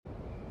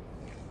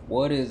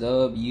What is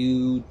up,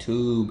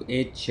 YouTube?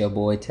 It's your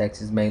boy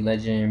Texas Made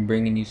Legend,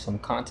 bringing you some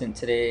content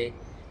today.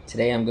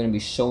 Today I'm going to be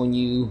showing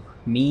you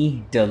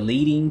me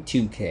deleting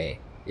 2K.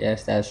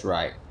 Yes, that's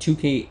right.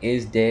 2K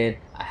is dead.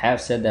 I have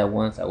said that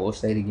once. I will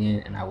say it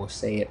again, and I will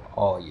say it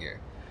all year.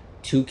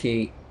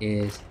 2K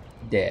is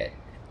dead.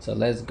 So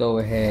let's go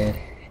ahead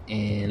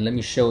and let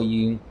me show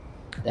you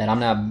that I'm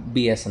not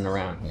BSing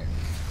around here.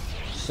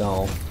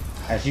 So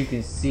as you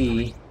can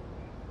see,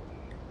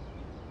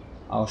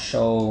 I'll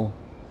show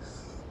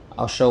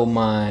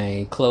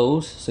my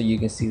clothes so you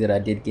can see that I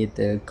did get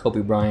the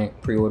Kobe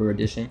Bryant pre-order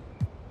edition.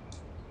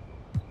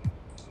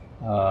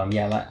 I have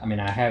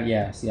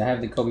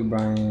the Kobe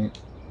Bryant.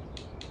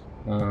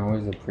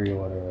 Where's the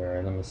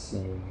pre-order? Let me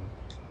see.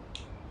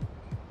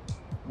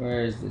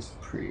 Where is this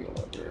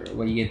pre-order?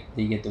 Well, you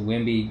get the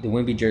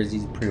Wemby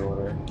jerseys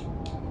pre-order.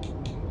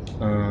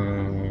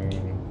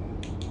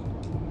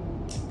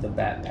 The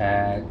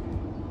backpack.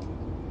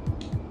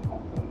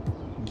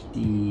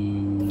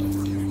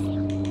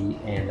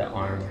 And the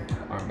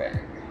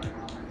armband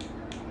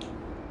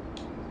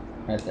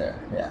right there.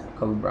 Yeah,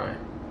 Kobe Bryant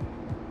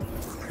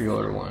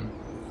pre-order one.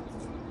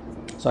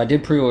 So I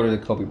did pre-order the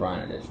Kobe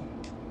Bryant edition,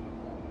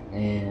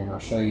 and I'll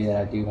show you that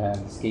I do have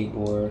the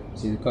skateboard.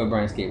 See, the Kobe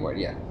Bryant skateboard.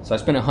 Yeah. So I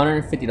spent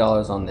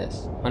 $150 on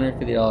this.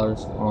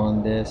 $150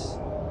 on this,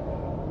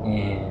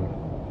 and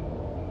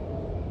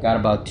got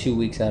about 2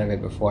 weeks out of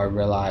it before I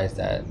realized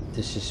that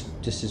this is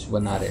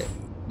not it.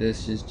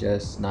 This is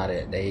just not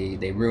it.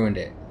 They ruined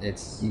it.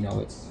 It's kind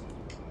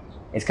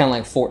of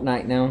like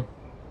Fortnite now.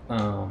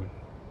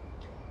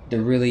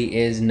 There really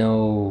is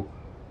no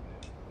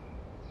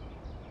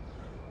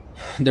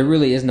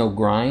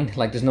grind.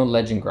 Like, there's no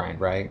legend grind,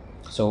 right?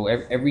 So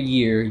every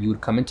year you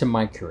would come into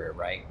MyCareer,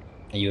 right?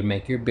 And you would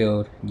make your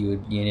build.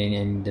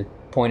 And the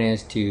point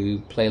is to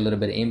play a little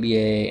bit of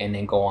NBA and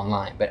then go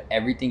online. But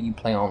everything you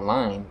play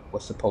online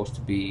was supposed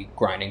to be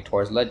grinding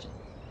towards legend,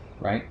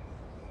 right?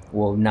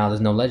 Well, now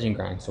there's no legend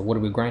grind, so what are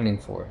we grinding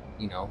for?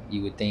 You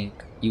would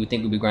think we'd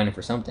be grinding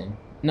for something.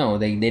 No,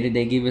 they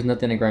gave us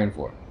nothing to grind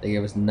for. They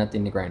gave us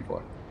nothing to grind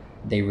for.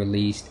 They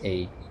released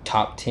a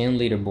top 10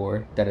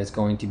 leaderboard that is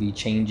going to be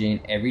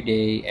changing every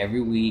day, every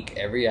week,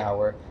 every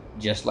hour,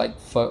 just like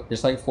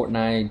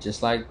Fortnite,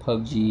 just like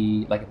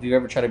PUBG. Like, if you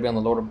ever try to be on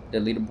the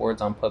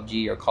leaderboards on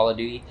PUBG or Call of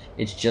Duty,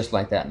 it's just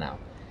like that now.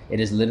 It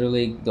is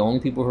literally the only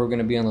people who are going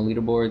to be on the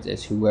leaderboards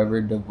is whoever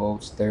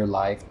devotes their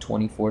life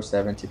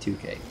 24/7 to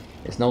 2K.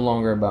 It's no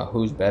longer about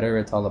who's better.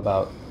 It's all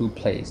about who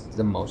plays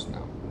the most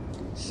now.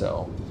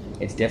 So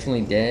it's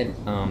definitely dead.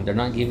 They're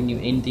not giving you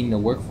anything to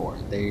work for.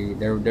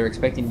 They're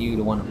expecting you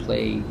to want to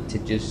play to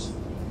just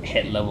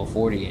hit level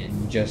 40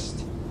 and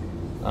just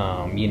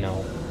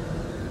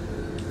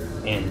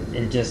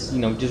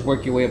just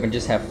work your way up and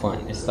just have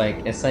fun. It's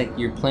like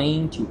you're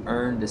playing to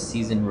earn the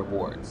season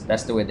rewards.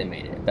 That's the way they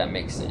made it, if that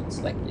makes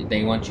sense. Like,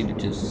 they want you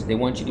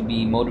to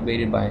be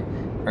motivated by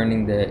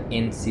earning the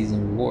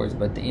in-season rewards,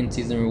 but the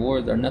in-season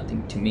rewards are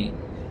nothing to me.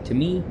 To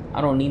me,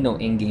 I don't need no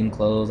in-game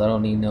clothes. I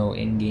don't need no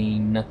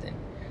in-game nothing.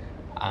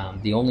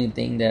 The only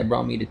thing that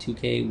brought me to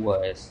 2K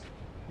was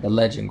the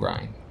legend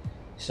grind.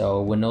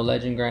 So with no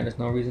legend grind, there's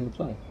no reason to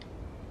play.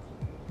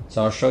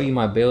 So I'll show you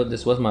my build.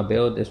 This was my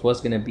build. This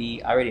was gonna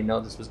be, I already know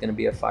this was gonna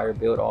be a fire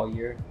build all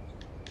year.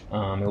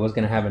 It was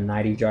gonna have a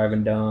 90 drive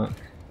and dunk,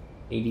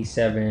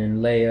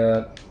 87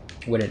 layup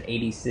with an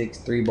 86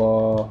 3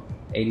 ball,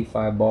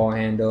 85 ball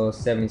handle,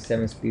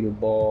 77 speed of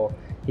ball.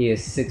 He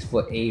is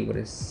 6'8" with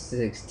a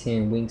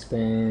 6'10"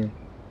 wingspan.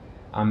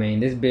 I mean,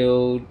 this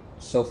build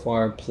so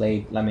far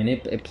played. I mean,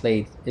 it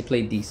played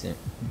decent,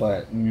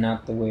 but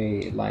not the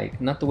way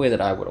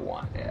that I would have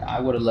wanted. I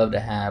would have loved to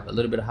have a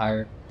little bit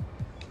higher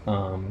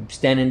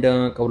stand and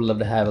dunk. I would love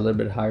to have a little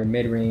bit higher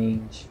mid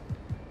range,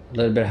 a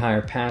little bit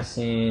higher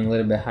passing, a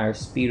little bit higher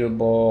speed of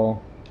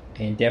ball,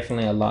 and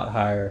definitely a lot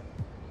higher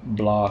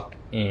block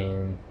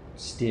and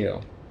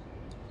steal.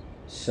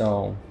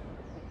 So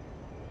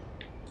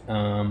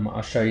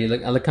I'll show you.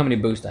 Look how many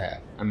boosts I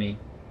have. I mean,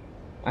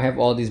 I have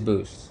all these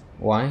boosts.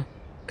 Why?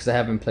 Because I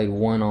haven't played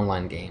one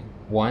online game.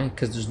 Why?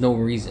 Because there's no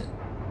reason.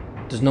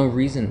 There's no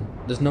reason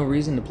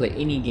to play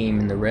any game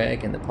in the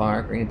reg, in the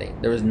park, or anything.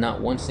 There is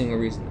not one single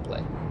reason to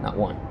play. Not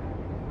one.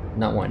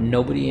 Not one.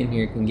 Nobody in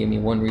here can give me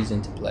one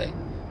reason to play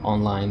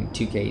online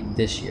 2K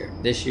this year.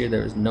 This year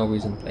there is no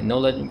reason to play. No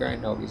legend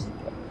grind, no reason to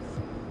play.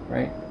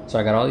 Right? So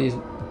I got all these.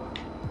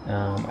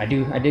 I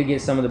did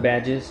get some of the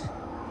badges.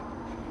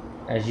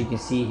 As you can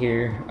see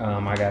here,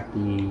 I got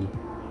the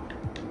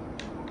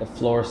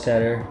floor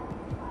setter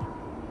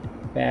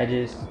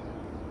badges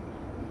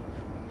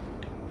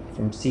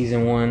from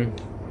season 1.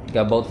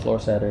 Got both floor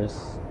setters.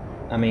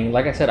 I mean,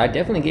 like I said, I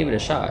definitely gave it a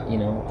shot.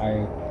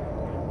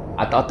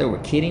 I thought they were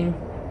kidding.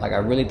 Like, I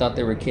really thought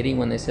they were kidding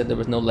when they said there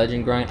was no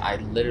legend grind. I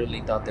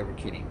literally thought they were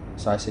kidding.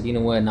 So I said, you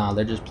know what? Nah,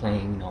 they're just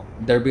playing.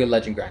 There'll be a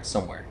legend grind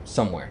somewhere.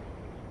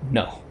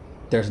 No,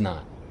 there's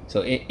not.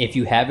 So if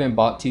you haven't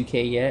bought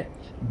 2K yet,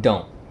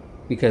 don't,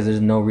 because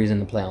there's no reason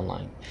to play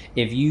online.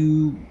 If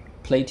you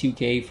play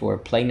 2K for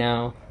Play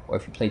Now, or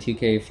if you play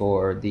 2K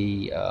for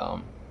the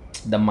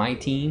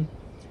MyTeam,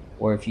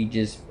 or if you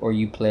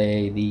you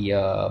play the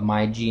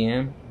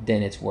MyGM,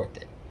 then it's worth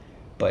it.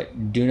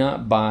 But do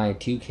not buy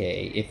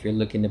 2K if you're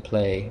looking to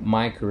play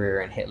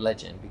MyCareer and hit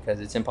Legend,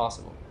 because it's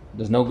impossible.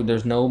 There's no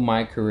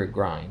MyCareer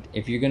grind.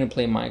 If you're gonna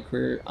play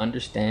MyCareer,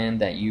 understand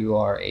that you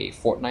are a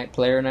Fortnite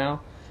player now,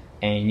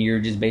 and you're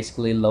just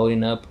basically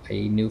loading up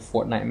a new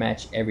Fortnite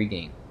match every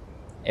game.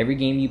 Every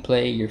game you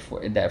play,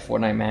 that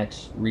Fortnite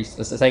match,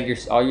 it's like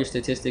all your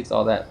statistics,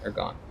 all that are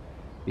gone.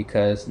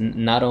 Because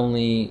not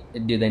only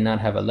do they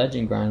not have a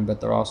Legend grind, but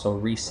they're also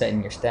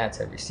resetting your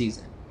stats every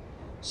season.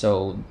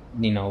 So,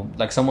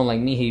 like someone like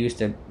me who used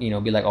to, be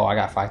like, oh, I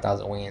got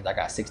 5,000 wins, I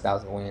got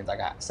 6,000 wins, I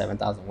got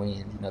 7,000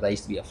 wins. That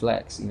used to be a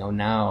flex.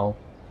 Now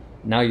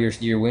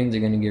your wins are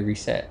gonna get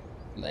reset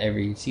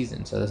every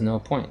season. So there's no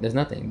point. There's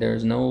nothing.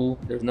 There's no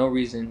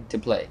reason to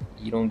play.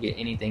 You don't get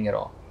anything at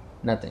all.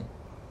 Nothing.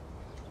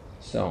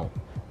 So,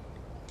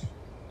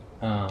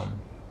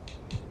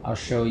 I'll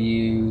show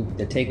you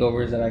the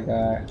takeovers that I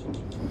got.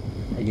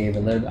 Did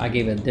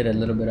a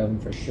little bit of them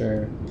for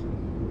sure.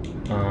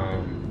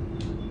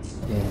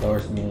 The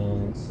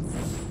endorsements,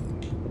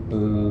 the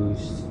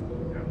boost.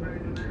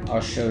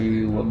 I'll show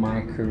you what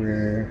my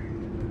career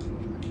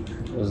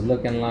was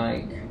looking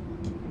like.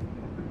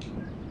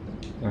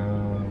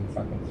 If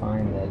I can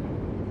find that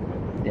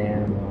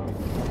damn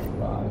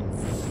a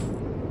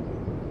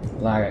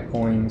lot of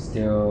coins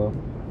still.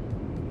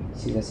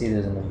 Let's see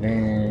there's an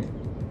event.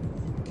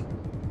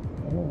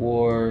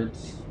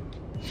 Rewards.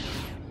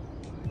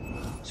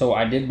 So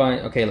I did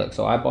buy, okay, look,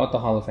 so I bought the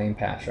Hall of Fame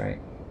pass, right?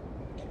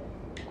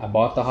 I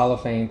bought the Hall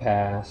of Fame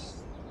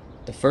pass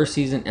the first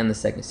season and the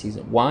second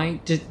season. Why?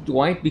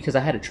 Because I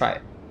had to try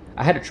it.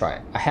 I had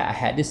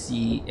to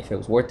see if it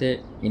was worth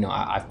it.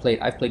 I've played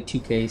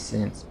 2K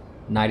since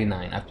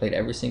 '99. I've played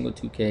every single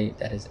 2K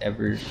that has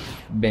ever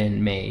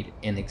been made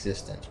in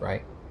existence,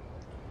 right?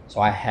 So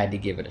I had to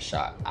give it a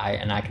shot.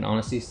 And I can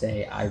honestly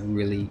say I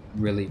really,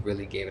 really,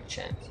 really gave it a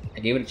chance.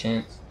 I gave it a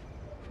chance,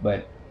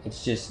 but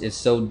it's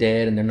so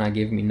dead, and they're not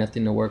giving me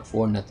nothing to work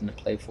for, nothing to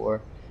play for.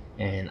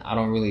 And I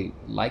don't really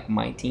like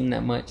MyTeam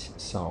that much,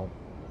 so,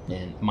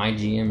 and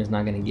MyGM is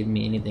not going to give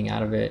me anything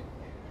out of it.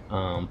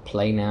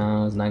 Play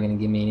Now is not going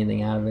to give me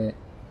anything out of it.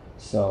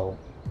 So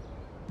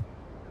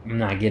I'm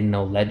not getting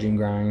no Legend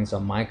grind, so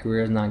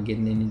MyCareer is not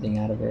getting anything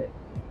out of it.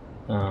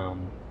 So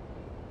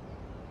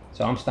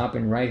I'm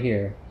stopping right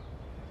here.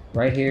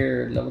 Right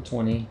here, level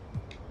 20.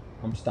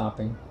 I'm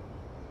stopping.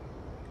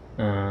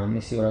 Let me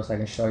see what else I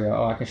can show you.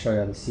 Oh, I can show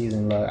you the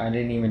season. Look, I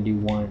didn't even do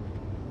one.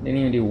 Didn't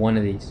even do one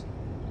of these.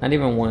 Not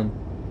even one,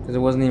 because it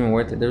wasn't even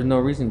worth it. There was no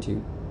reason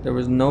to. There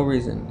was no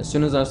reason. As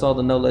soon as I saw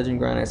the no Legend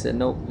grind, I said,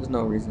 nope, there's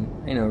no reason.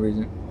 Ain't no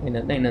reason. Ain't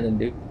nothing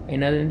to do.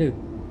 Ain't nothing to do.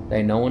 There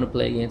ain't no one to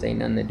play against. Ain't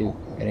nothing to do.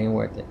 It ain't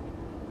worth it.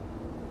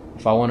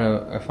 If I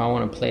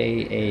wanna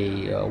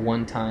play a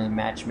one-time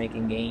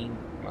matchmaking game,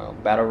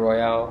 battle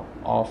royale,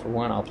 all for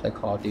one, I'll play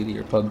Call of Duty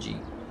or PUBG.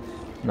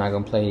 I'm not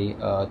gonna play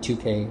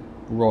 2K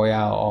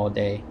Royale all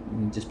day.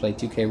 Just play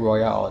 2K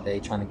Royale all day,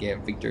 trying to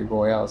get victory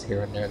royales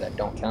here and there that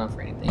don't count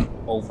for anything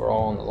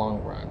overall in the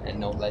long run, and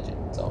no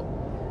Legend. So,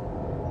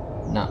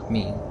 not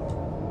me.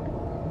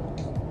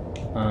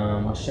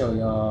 I'll show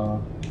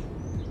y'all.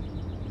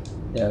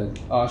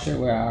 I'll show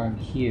you where I'm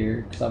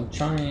here, because I'm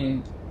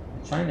trying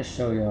to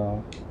show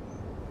y'all.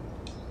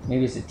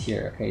 Maybe it's a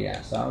tier. Okay,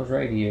 yeah. So I was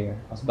right here.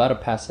 I was about to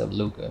pass up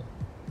Luca.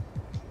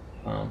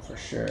 For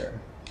sure.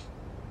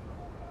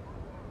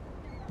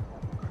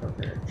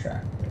 Career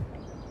tracker.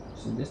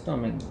 So this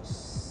don't make no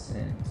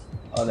sense.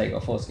 Oh, there you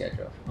go. Full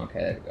schedule. Okay,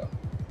 there we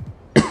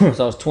go.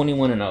 So I was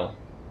 21-0.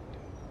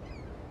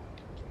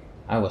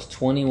 I was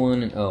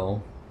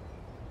 21-0.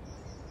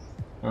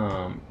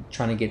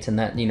 Trying to get to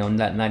that,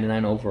 that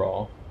 99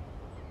 overall.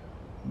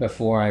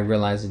 Before I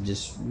realized it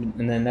just,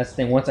 and then that's the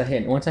thing. Once I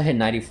hit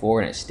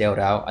 94 and it staled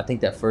out. I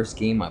think that first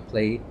game I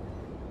played,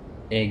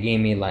 it gave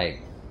me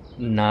like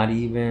not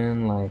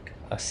even like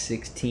a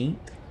 16th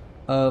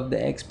of the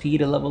XP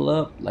to level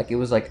up. Like it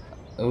wasn't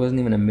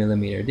even a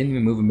millimeter. It didn't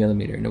even move a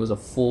millimeter, and it was a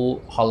full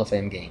Hall of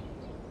Fame game.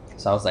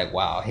 So I was like,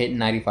 wow, hitting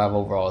 95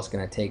 overall is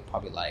gonna take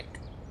probably like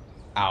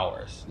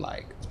hours.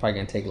 Like it's probably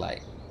gonna take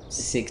like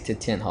 6 to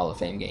 10 Hall of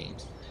Fame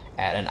games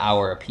at an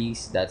hour a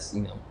piece. That's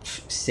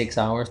 6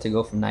 hours to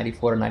go from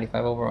 94 to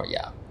 95 overall.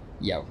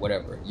 Yeah,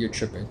 whatever. You're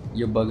tripping.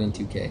 You're bugging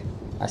 2K.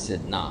 I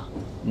said nah.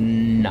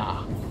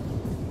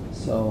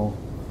 So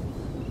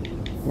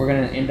we're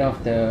gonna end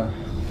off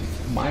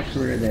my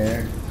career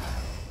there.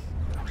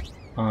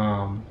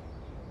 I'll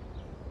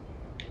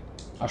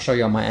show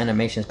y'all my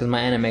animations, because my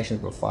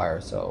animations were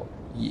fire. So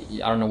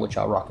I don't know what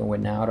y'all rocking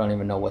with now. I don't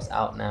even know what's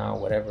out now.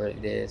 Whatever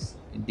it is,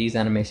 these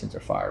animations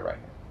are fire right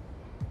here.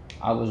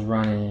 I was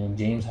running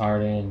James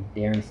Harden,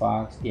 De'Aaron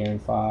Fox,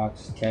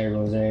 Terry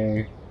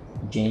Rozier,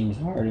 James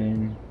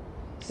Harden,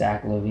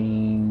 Zach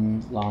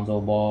LaVine, Lonzo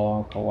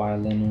Ball,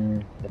 Kawhi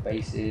Leonard, The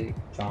Basic,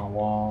 John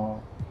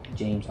Wall,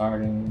 James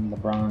Harden,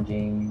 LeBron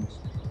James,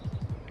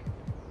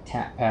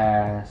 Tap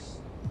Pass.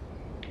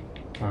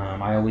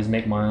 I always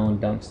make my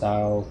own dunk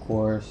style, of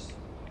course.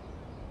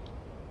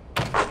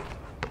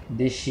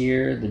 This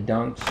year, the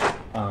dunks,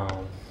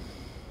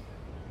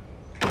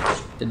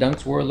 The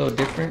dunks were a little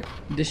different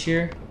this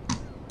year.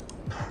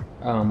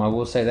 I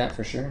will say that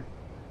for sure.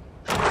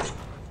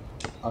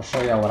 I'll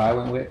show y'all what I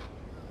went with.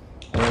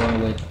 I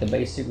went with the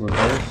basic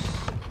reverse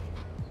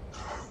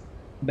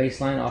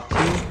baseline off 2,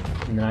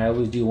 and then I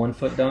always do 1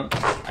 foot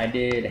dunks. I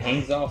did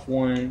hangs off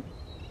 1,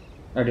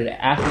 or did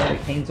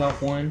athletic hangs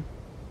off 1.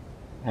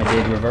 I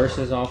did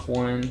reverses off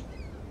 1.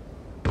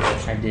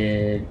 I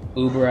did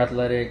uber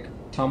athletic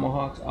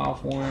tomahawks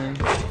off 1.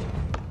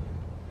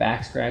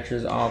 Back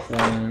scratchers off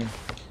 1.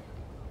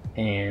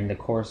 And of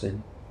course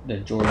the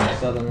Jordan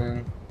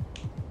Sutherland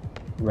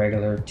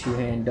regular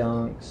 2-hand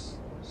dunks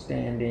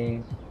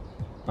standing.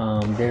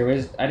 I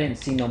didn't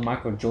see no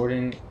Michael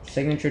Jordan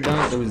signature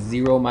dunks. There was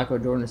 0 Michael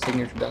Jordan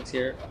signature dunks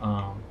here.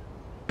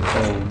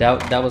 So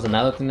that was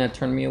another thing that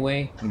turned me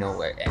away. You know,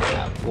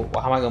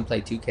 how am I gonna play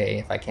 2K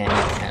if I can't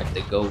even have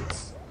the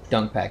GOAT's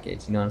dunk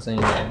package? You know what I'm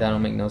saying? That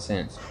don't make no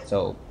sense.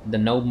 So the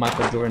no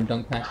Michael Jordan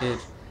dunk package,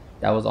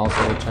 that was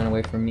also a turn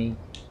away from me.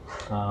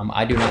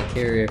 I do not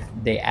care if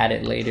they add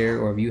it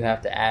later, or if you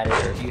have to add it,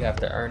 or if you have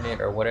to earn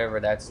it, or whatever.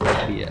 That's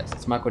BS.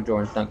 It's Michael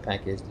Jordan's dunk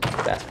package. This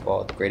is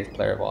basketball, the greatest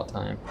player of all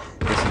time.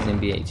 This is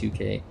NBA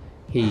 2K.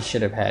 He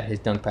should have had his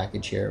dunk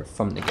package here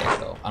from the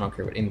get-go. I don't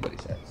care what anybody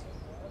says.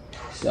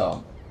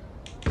 So,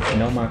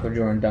 no Michael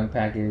Jordan dunk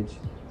package,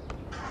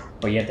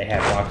 but yet they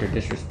have Dr.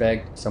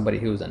 Disrespect, somebody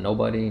who was a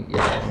nobody.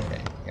 Yeah,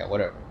 okay. Yeah,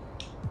 whatever.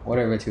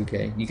 Whatever,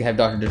 2K. You can have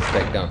Dr.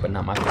 Disrespect dunk, but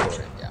not Michael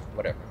Jordan. Yeah,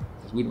 whatever.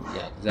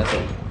 Cause that's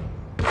what we want.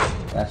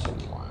 That's what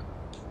we want.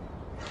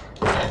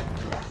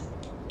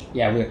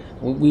 Yeah,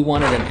 we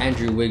wanted an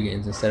Andrew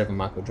Wiggins instead of a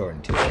Michael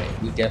Jordan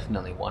 2K. We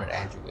definitely wanted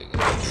Andrew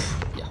Wiggins.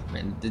 Yeah,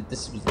 man,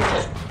 this was a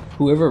joke.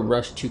 Whoever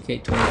rushed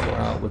 2K24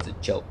 out was a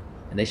joke,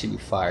 and they should be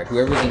fired.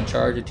 Whoever's in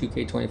charge of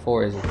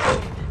 2K24 is a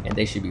joke, and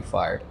they should be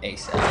fired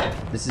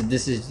ASAP.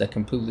 This is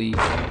completely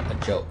a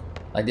joke.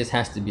 Like, this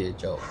has to be a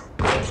joke.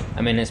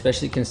 I mean,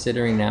 especially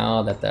considering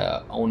now that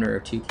the owner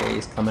of 2K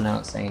is coming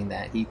out saying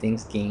that he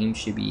thinks games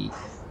should be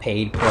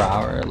paid per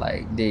hour.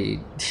 Like, dude,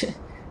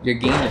 your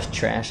game is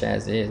trash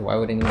as is. Why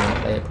would anyone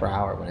play it per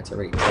hour when it's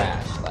already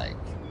trash? Like,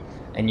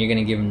 and you're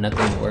gonna give them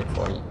nothing to work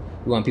for. You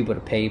want people to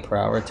pay per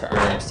hour to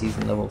earn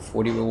season level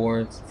 40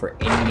 rewards for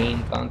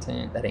in-game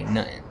content? That ain't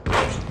nothing.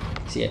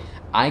 See,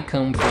 I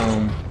come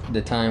from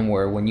the time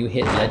where when you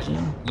hit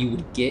Legend, you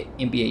would get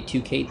NBA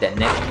 2K that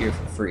next year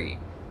for free.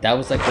 That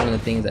was like one of the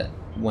things that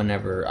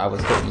whenever I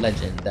was hit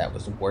Legend, that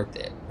was worth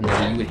it.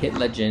 Whenever you would hit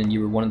Legend,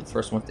 you were one of the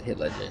first ones to hit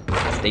Legend.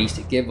 They used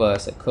to give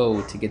us a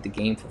code to get the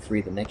game for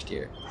free the next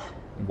year.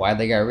 Why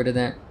they got rid of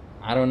that,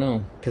 I don't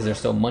know. Because they're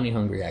so money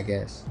hungry, I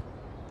guess.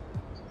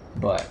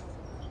 But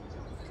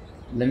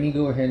let me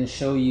go ahead and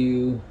show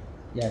you.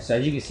 Yeah, so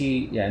as you can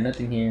see, yeah,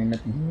 nothing here, and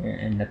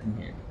nothing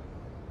here.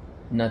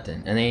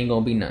 Nothing. And there ain't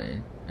gonna be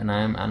nothing. And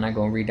I'm not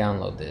gonna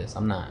re-download this.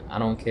 I'm not. I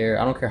don't care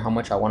how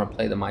much I want to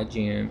play the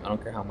MyGM. I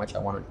don't care how much I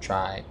want to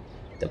try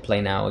to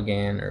play now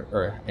again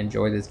or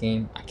enjoy this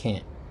game. I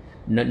can't.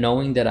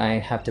 Knowing that I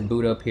have to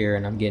boot up here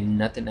and I'm getting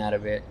nothing out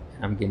of it,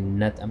 I'm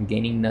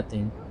gaining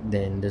nothing,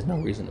 then there's no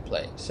reason to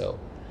play. So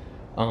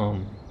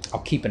I'll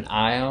keep an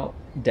eye out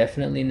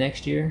definitely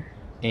next year,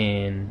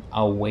 and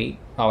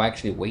I'll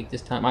actually wait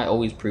this time. I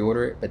always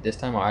pre-order it, but this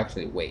time I'll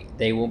actually wait.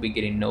 They won't be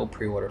getting no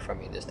pre-order from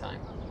me this time.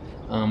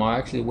 I'll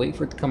actually wait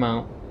for it to come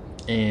out,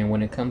 and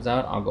when it comes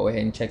out, I'll go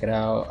ahead and check it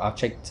out. I'll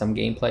check some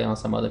gameplay on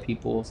some other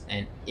people's,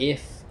 and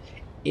if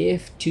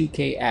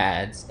 2K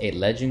adds a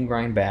legend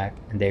grind back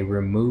and they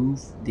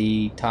remove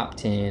the top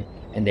 10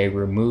 and they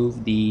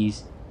remove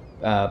these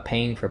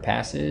paying for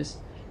passes,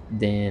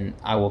 then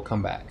I will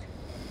come back.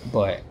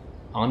 But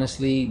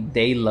honestly,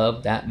 they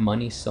love that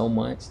money so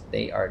much,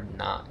 they are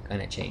not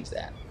gonna change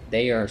that.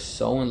 They are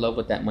so in love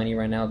with that money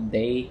right now.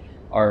 They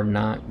are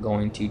not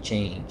going to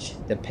change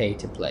the pay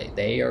to play.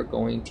 They are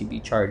going to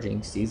be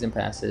charging season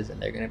passes, and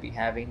they're going to be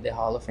having the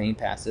Hall of Fame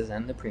passes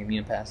and the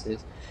premium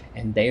passes,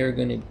 and they are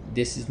going to,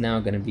 this is now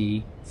going to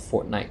be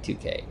Fortnite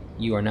 2K.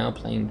 You are now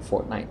playing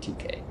Fortnite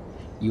 2K.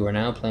 You are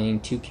now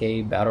playing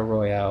 2K Battle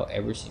Royale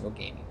every single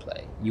game you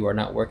play. You are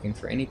not working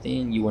for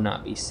anything. You will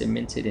not be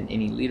cemented in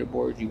any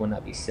leaderboards. You will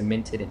not be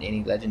cemented in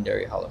any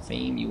legendary Hall of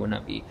Fame. You will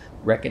not be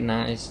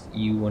recognized.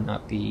 You will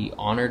not be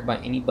honored by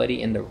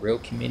anybody in the real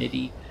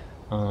community.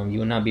 You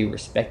will not be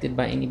respected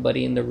by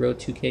anybody in the real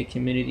 2K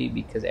community,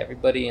 because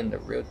everybody in the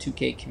real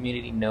 2K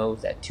community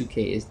knows that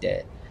 2K is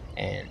dead.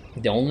 And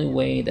the only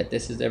way that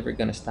this is ever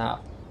going to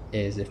stop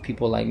is if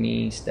people like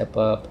me step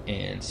up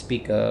and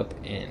speak up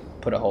and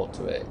put a hold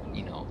to it.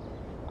 You know,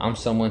 I'm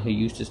someone who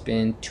used to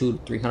spend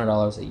 $200 to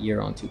 $300 a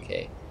year on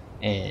 2K,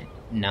 and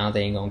now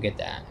they ain't gonna get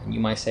that. And you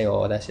might say,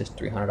 oh, that's just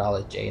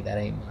 $300, Jay, that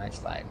ain't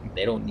much. Like,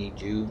 they don't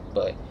need you.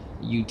 But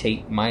you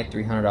take my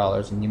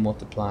 $300 and you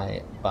multiply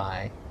it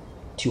by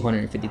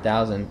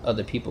 250,000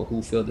 other people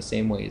who feel the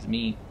same way as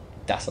me.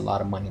 That's a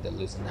lot of money they're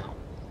losing now.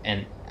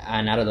 And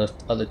out of those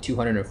other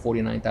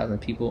 249,000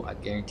 people, I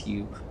guarantee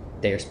you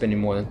they are spending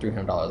more than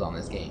 $300 on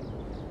this game.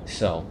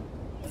 So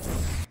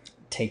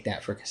take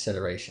that for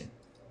consideration.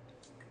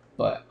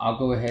 But I'll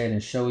go ahead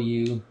and show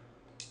you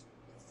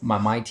my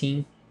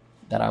MyTeam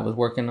that I was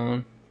working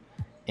on.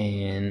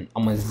 and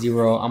I'm gonna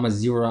zero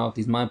out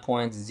these my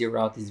points,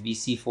 zero out these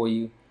VC for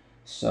you.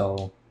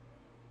 So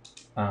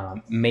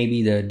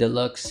maybe the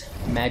deluxe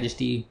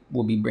Majesty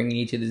will be bringing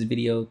you to this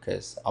video,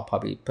 because I'll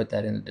probably put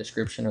that in the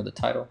description or the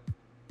title.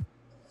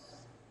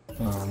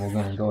 We're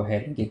gonna go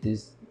ahead and get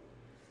this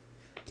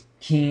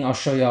king. I'll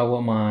show y'all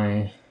what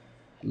my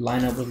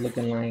lineup was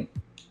looking like.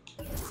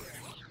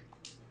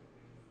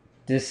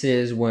 This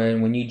is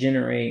when you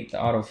generate the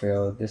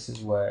autofill, this is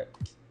what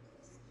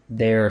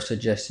they're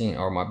suggesting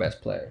are my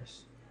best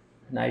players.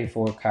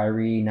 94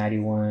 Kyrie,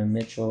 91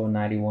 Mitchell,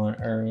 91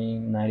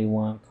 Irving,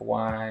 91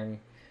 Kawhi,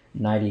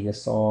 90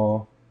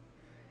 Gasol,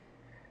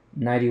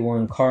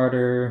 91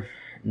 Carter,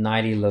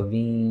 90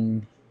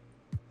 Levine,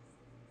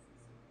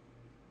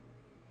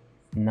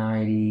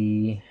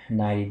 90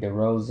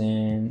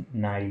 DeRozan,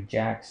 90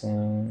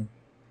 Jackson,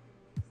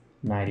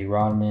 90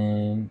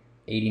 Rodman,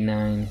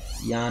 89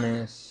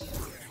 Giannis,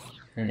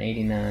 and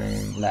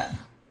 89 Latin.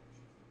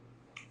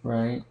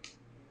 Right?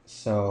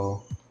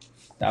 So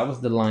that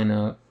was the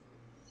lineup.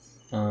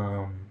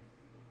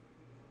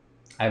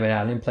 I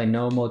didn't play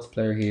no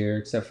multiplayer here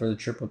except for the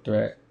triple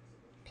threat.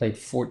 Played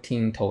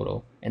 14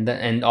 total,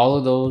 and all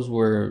of those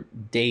were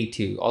day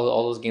 2.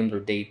 All those games were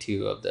day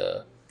 2 of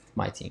the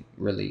MyTeam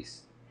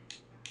release.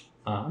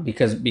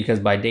 Because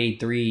by day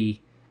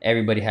 3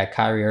 everybody had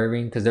Kyrie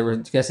Irving, because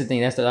that's the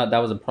thing,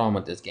 that was a problem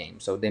with this game.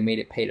 So they made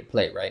it pay to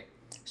play, right?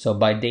 So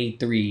by day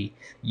 3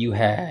 you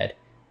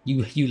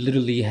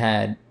literally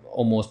had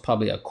almost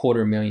probably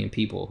 250,000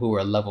 people who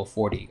were level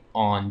 40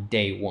 on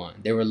day 1.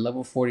 They were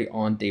level 40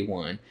 on day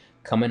 1,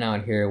 coming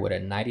out here with a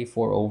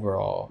 94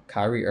 overall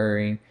Kyrie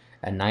Irving,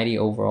 a 90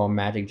 overall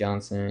Magic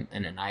Johnson,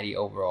 and a 90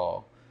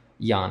 overall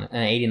Giannis,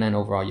 an 89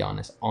 overall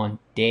Giannis on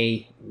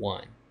day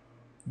 1.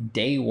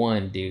 Day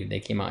 1, dude, they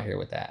came out here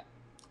with that.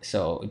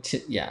 So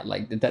yeah,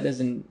 like if that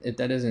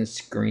doesn't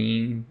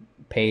scream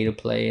pay to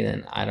play,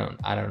 then I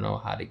don't know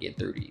how to get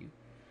through to you.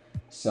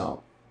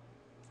 So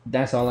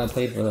that's all I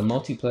played for the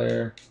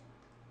multiplayer.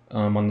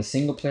 On the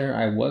single player,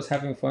 I was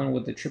having fun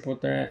with the triple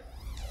threat.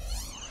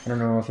 I don't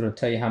know if it'll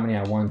tell you how many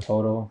I won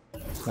total.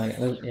 It's not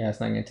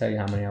gonna tell you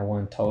how many I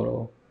won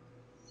total.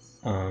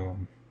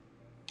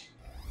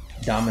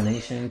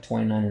 Domination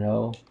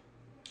 29-0.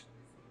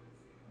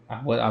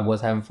 I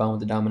was having fun with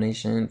the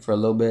domination for a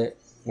little bit.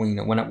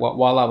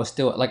 While I was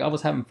still, like, I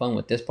was having fun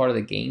with this part of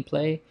the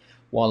gameplay,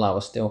 while I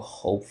was still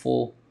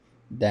hopeful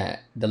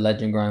that the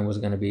legend grind was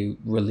gonna be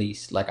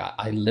released. Like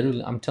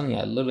I'm telling you,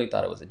 I literally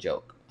thought it was a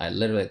joke. I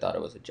literally thought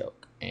it was a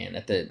joke, and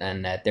that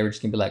they were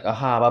just gonna be like,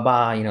 aha, bye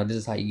bye, this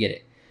is how you get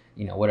it,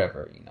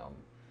 whatever, you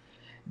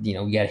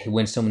gotta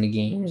win so many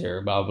games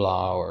or blah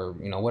blah, or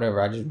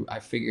whatever. I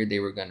figured they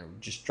were gonna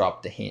just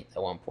drop the hint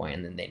at one point,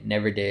 and then they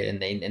never did, and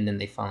then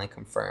they finally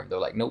confirmed. They're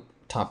like, nope,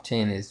 top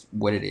 10 is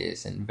what it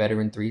is, and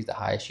veteran 3 is the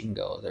highest you can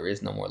go. There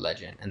is no more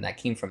legend, and that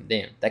came from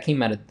them. That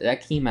came out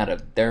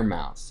of their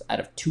mouths, out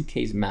of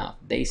 2K's mouth.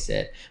 They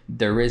said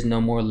there is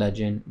no more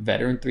legend.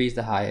 Veteran 3 is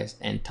the highest,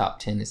 and top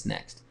 10 is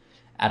next.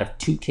 Out of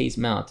 2K's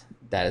mouth,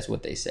 that is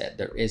what they said.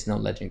 There is no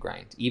legend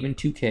grind. Even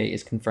 2K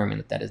is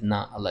confirming that is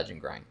not a legend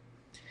grind.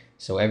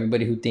 So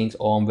everybody who thinks,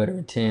 oh, I'm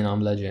veteran 10,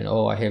 I'm legend.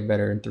 Oh, I hit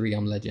veteran 3,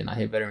 I'm legend. I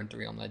hit veteran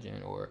 3, I'm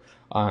legend. Or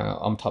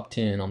I'm top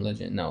 10, I'm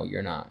legend. No,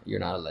 you're not. You're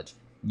not a legend.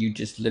 You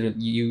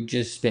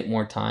just spent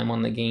more time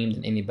on the game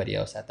than anybody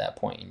else at that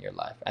point in your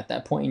life. At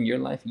that point in your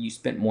life, you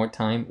spent more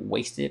time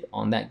wasted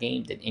on that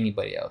game than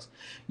anybody else.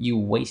 You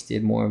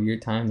wasted more of your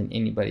time than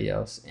anybody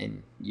else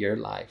in your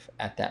life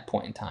at that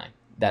point in time.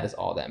 That is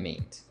all that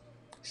means.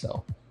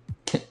 So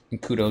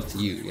kudos to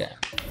you. Yeah,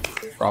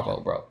 bravo,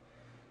 bro.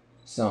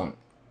 So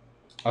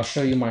I'll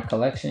show you my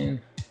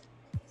collection.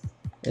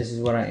 This is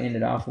what I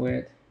ended off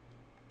with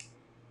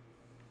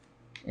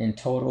in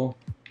total.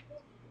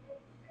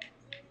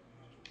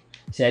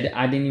 See,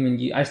 I didn't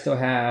even, I still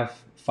have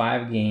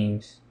 5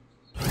 games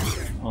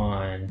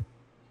on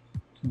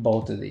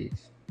both of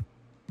these.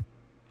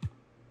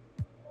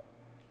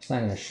 It's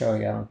not gonna show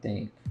you, I don't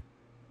think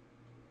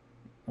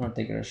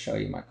it'll show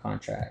you my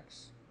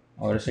contracts.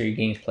 Oh, it'll show you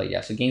games played.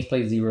 Yeah, so games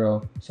played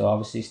 0. So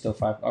obviously still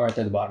 5. Oh, right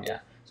there at the bottom. Yeah.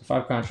 So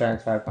 5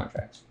 contracts.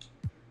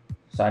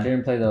 So I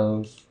didn't play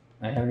those.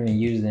 I haven't even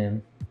used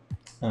them.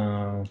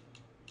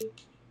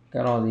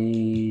 Got all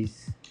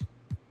these.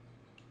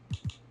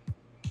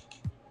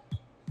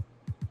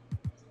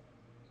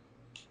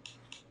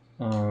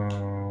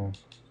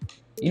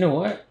 You know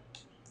what?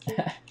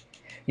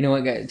 You know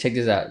what, guys? Check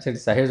this out.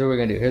 Here's what we're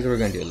gonna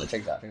do. Let's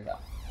check this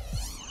out.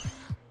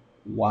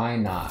 Why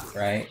not,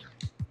 right?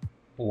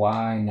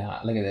 Why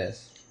not? Look at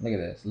this.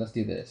 Let's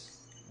do this.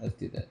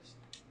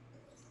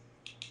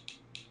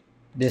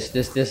 This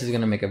is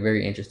gonna make a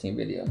very interesting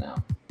video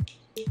now.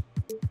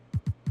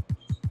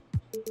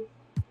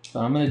 So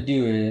what I'm gonna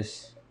do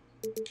is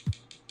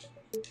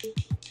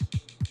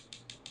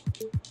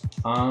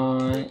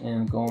I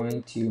am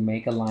going to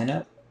make a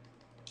lineup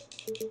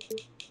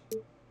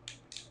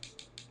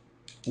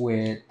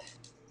with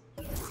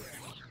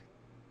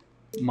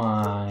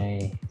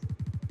my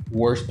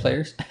worst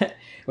players,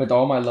 with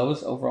all my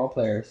lowest overall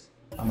players.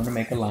 I'm gonna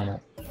make a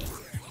lineup,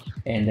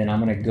 And then I'm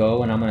gonna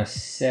go and I'm gonna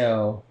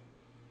sell.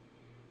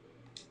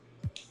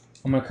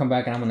 I'm gonna come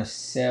back and I'm gonna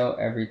sell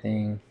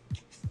everything.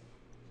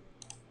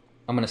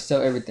 I'm gonna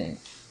sell everything,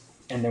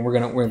 and then we're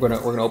gonna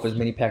open as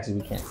many packs as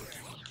we can.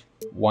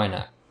 Why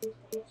not?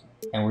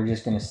 And we're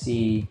just gonna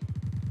see.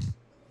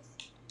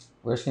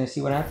 We're just gonna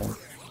see what happens.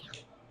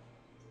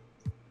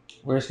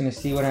 We're just gonna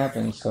see what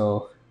happens.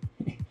 So,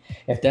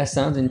 if that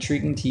sounds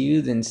intriguing to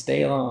you, then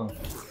stay along.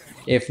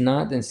 If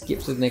not, then skip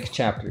to the next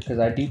chapter, because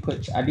I do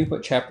put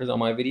chapters on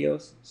my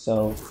videos.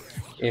 So,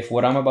 if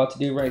what I'm about to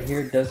do right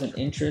here doesn't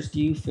interest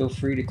you, feel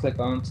free to click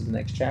on to the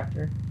next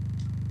chapter.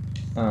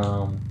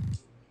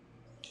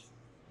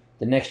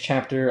 The next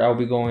chapter I'll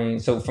be going.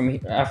 So from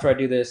after I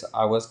do this,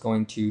 I was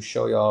going to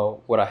show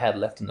y'all what I had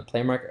left in the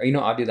play market. You know,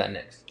 I'll do that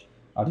next.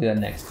 I'll do that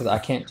next because I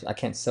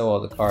can't sell all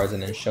the cards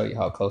and then show you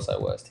how close I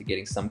was to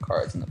getting some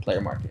cards in the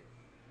player market.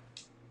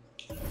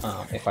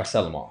 If I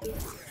sell them all.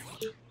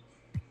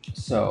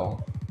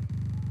 So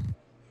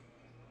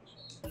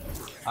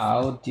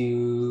I'll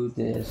do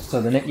this.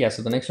 So the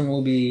next one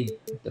will be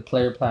the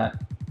player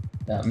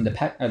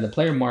the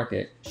player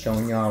market,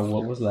 showing y'all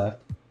what was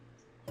left,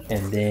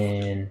 and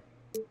then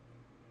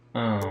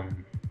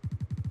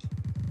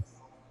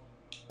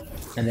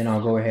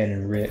I'll go ahead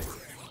and rip.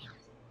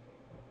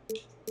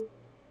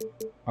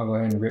 I'll go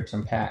ahead and rip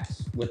some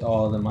packs with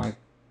all of my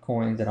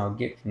coins that I'll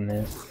get from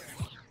this.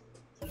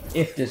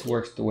 If this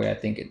works the way I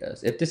think it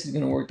does. If this is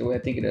gonna work the way I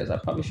think it does, I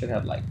probably should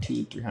have like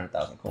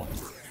 200,000-300,000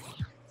 coins.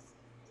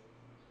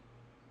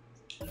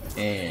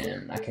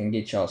 And I can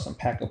get y'all some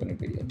pack opening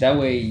video. That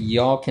way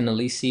y'all can at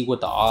least see what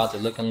the odds are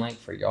looking like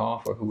for y'all,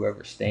 for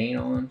whoever's staying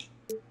on.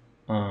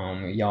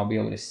 Y'all be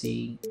able to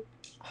see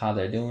how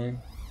they're doing,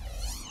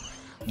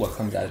 what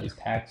comes out of these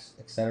packs,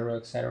 etc.,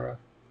 etc.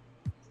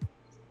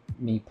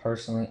 Me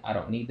personally, I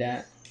don't need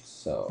that,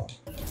 so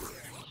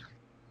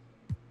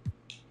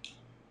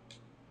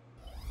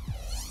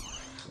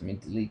let me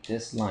delete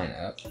this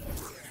lineup.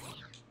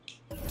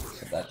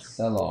 So that's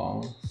sell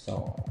all.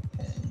 So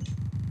okay.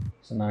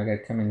 So now I gotta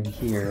come in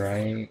here,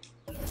 right?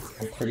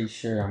 I'm pretty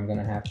sure I'm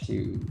gonna have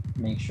to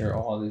make sure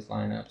all these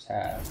lineups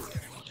have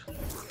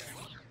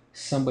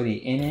somebody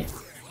in it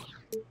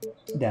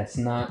that's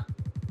not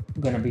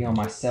gonna be on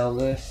my sell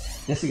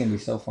list. This is gonna be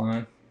so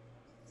fun.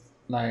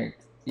 Like,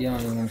 you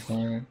don't even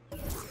understand.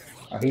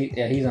 Oh,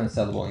 he's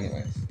unsellable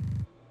anyways.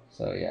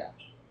 So yeah.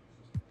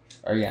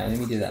 Or yeah, let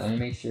me do that. Let me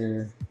make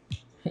sure.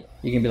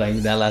 You can be like,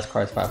 that last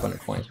card's 500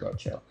 coins, bro.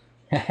 Chill.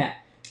 But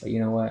you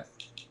know what?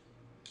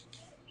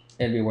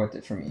 It'd be worth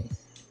it for me.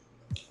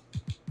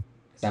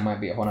 Because that might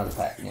be a whole other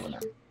pack. You never know.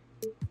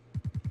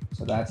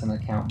 So that's an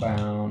account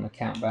bound,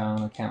 account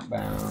bound, account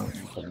bound.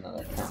 And put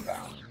another account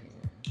bound in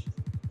here.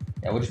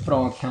 Yeah, we'll just put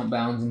all account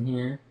bounds in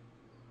here.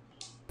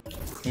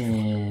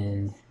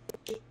 And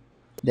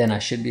then I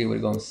should be able to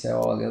go and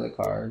sell all the other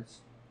cards.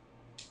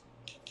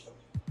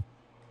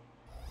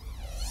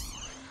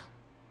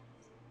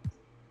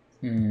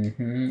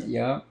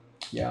 Yup.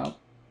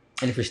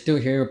 And if you're still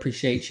here,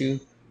 appreciate you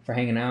for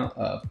hanging out.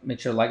 Make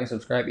sure to like and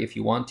subscribe if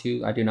you want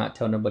to. I do not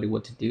tell nobody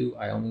what to do.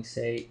 I only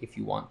say if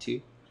you want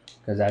to,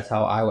 because that's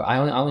how I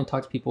only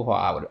talk to people who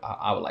I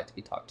would like to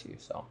be talked to.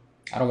 So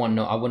I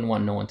wouldn't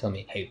want no one tell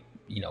me, hey,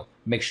 you know,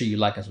 make sure you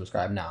like and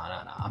subscribe. No,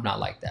 I'm not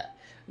like that.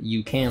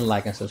 You can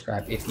like and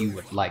subscribe if you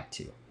would like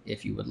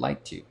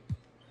to.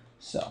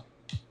 So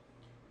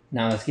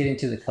now let's get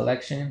into the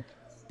collection,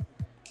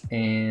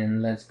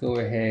 and let's go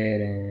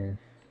ahead and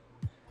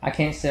I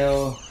can't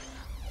sell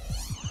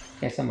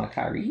my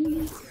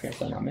Kyrie. Can't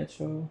sell my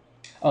Mitchell.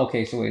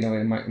 Okay, so wait, no,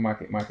 wait,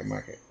 market.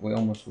 We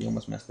almost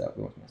messed up.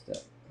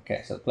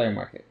 Okay, so the player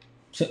market.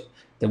 So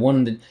the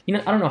one that, you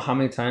know, I don't know how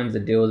many times the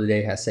deal of the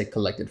day has said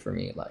collected for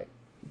me. Like,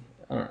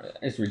 I don't know,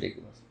 it's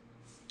ridiculous.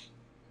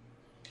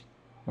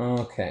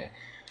 Okay,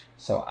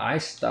 so I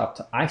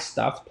stopped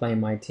playing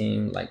my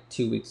team like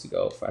 2 weeks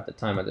ago at the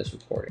time of this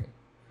recording.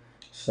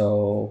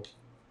 So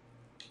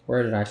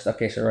where did I stop?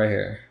 Okay, so right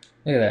here.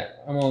 Look at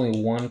that. I'm only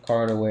 1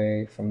 card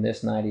away from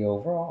this 90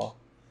 overall.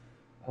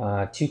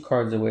 2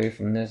 cards away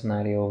from this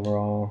 90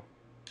 overall.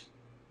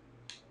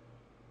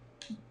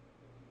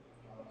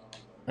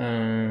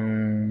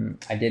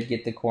 I did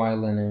get the Kawhi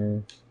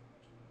Leonard.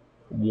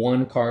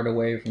 1 card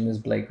away from this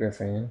Blake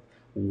Griffin.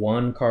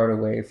 1 card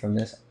away from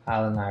this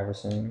Allen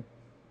Iverson.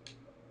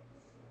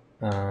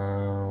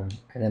 And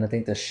then I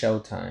think the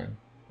Showtime.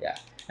 Yeah.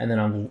 And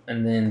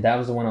then that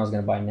was the one I was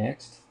gonna buy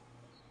next.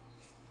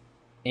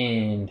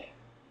 And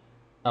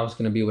I was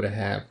gonna be able to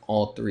have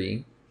all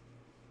 3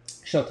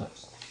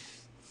 Showtimes.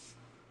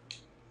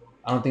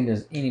 I don't think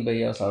there's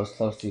anybody else I was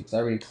close to because I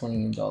already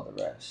claimed all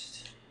the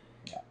rest.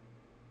 Yeah.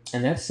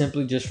 And that's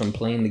simply just from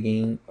playing the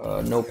game.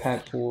 No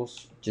pack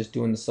pools, just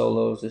doing the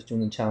solos, just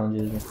doing the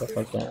challenges and stuff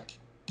like that.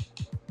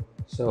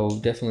 So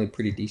definitely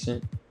pretty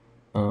decent.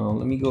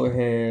 Let me go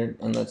ahead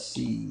and let's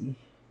see.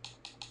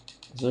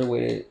 Is there a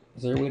way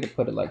to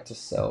put it like to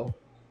sell?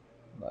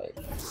 Like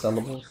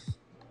sellables?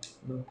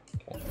 No?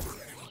 Okay.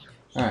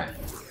 Alright.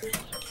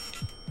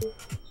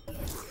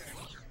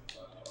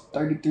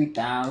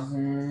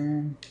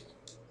 33,000.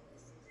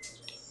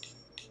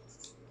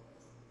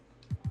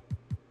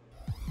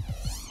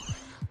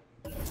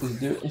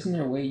 Isn't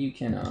there a way you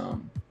can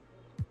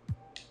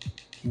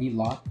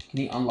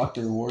unlock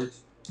the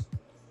rewards?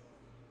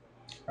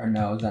 Or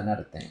no, is that not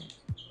a thing?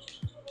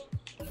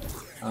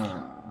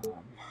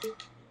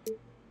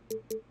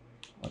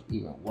 What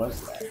even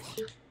was that?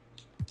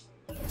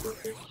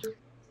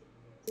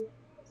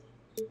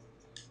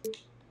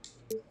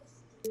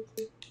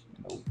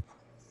 Nope.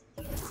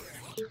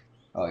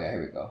 Oh yeah,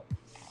 here we go.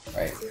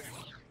 Right.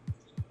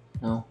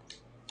 No.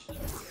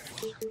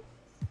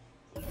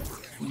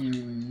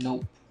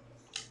 Nope.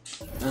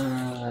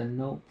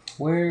 Nope.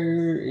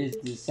 Where is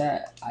this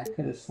at? I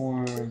could have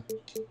sworn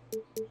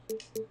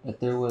that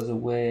there was a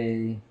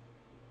way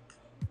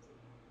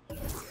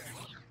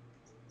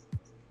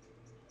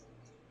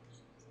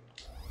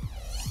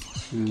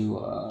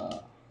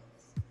to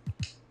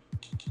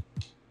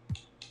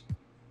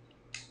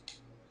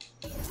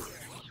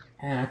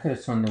man, I could have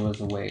sworn there was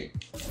a way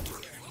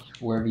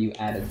wherever you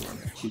added them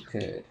that you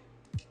could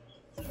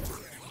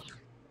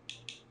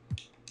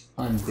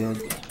unbuild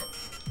them.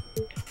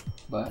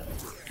 But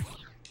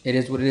it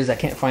is what it is. I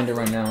can't find it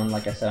right now, and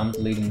like I said, I'm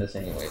deleting this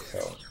anyway,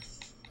 so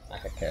I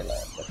could care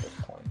less at this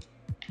point.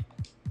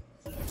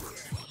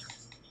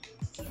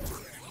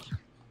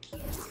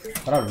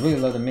 But I'd really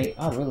love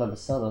to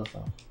sell those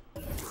though.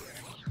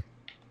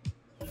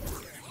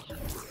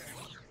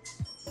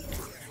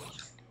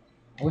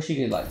 I wish you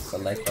could like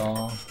select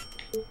all.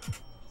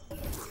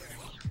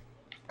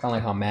 Kind of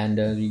like how man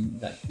does. You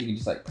could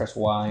just like press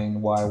Y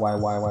and Y,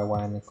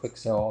 and then quick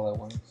sell all at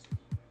once.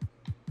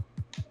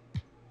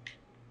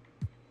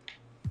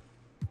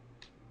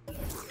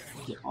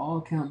 Is it all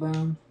account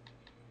bound?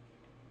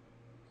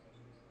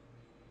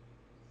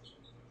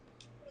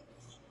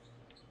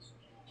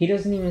 He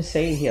doesn't even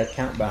say he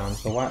account bound,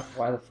 so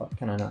why the fuck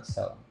can I not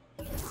sell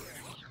him?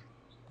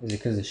 Is it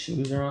because the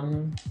shoes are on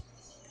him?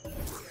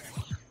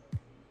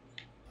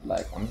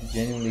 Like, I'm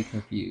genuinely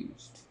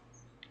confused.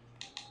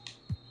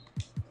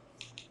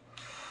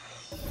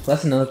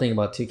 That's another thing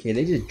about 2K.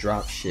 They just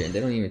drop shit and they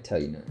don't even tell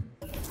you nothing.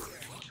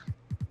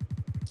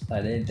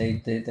 Like,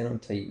 they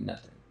don't tell you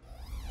nothing.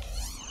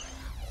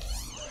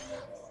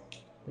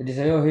 They just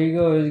say, oh, here you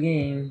go, here's a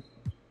game.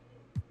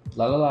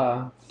 La la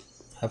la.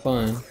 Have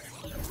fun.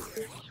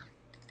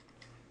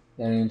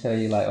 They don't even tell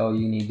you, like, oh,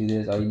 you need to do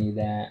this, oh, you need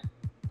that.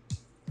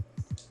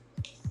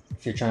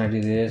 If you're trying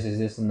to do this, is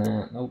this and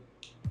that. Nope.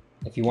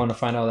 If you want to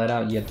find all that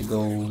out, you have to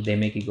go, they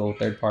make it go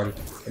third party.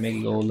 They make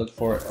it go look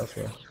for it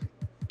elsewhere.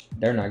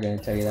 They're not going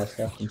to tell you that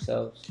stuff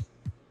themselves.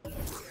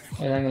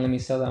 They're not going to let me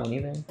sell that one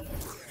either.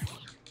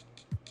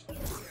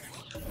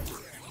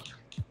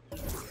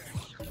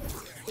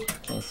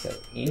 Can't sell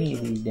any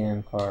of these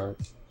damn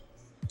cards.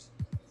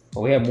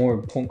 But we have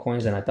more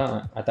coins than I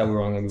thought. I thought we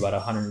were only going to be about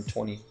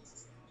 120.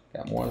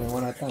 Got more than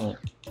what I thought.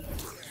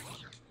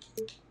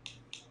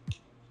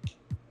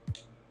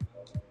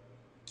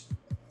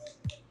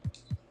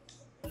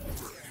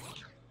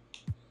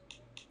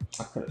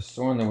 I could have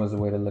sworn there was a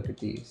way to look at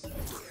these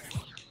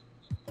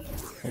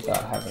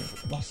without having.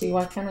 Well, see,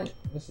 why can't I?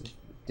 This is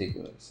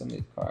ridiculous. Some of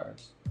these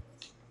cards.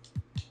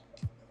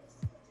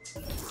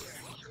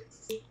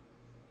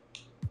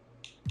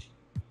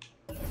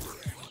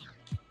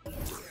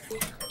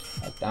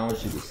 Like, that one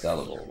should be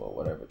sellable, but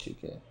whatever.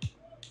 2K.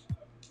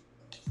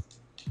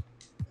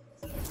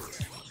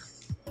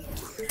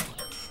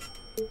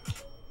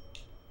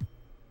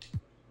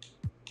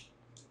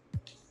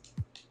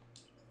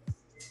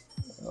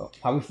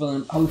 How we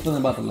feeling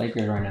about the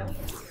Lakers right now?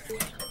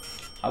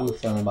 How we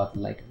feeling about the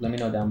Lakers? Let me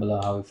know down below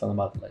how we feeling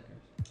about the Lakers.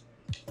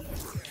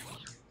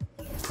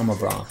 I'm a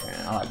Braun fan.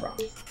 I like Braun.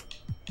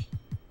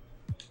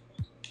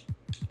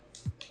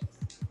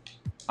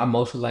 I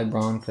mostly like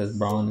Braun because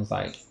Braun is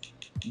like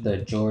the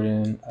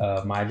Jordan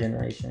of my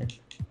generation.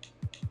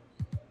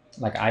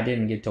 Like, I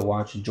didn't get to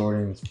watch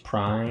Jordan's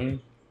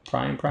prime.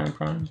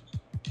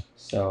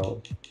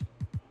 So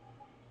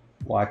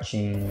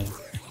watching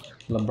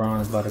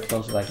LeBron is about the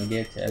closest I can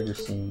get to ever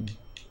seeing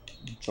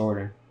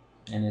Jordan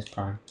in his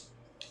prime.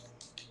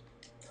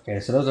 Okay,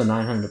 so those are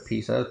 900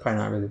 apiece, so that's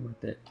probably not really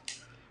worth it.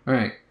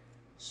 Alright,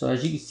 so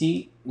as you can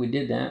see, we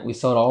did that. We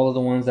sold all of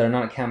the ones that are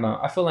not account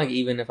bound. I feel like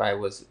even if I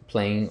was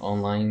playing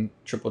online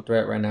triple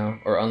threat right now,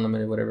 or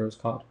unlimited, whatever it's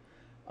called,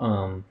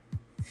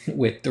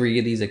 with 3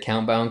 of these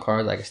account bound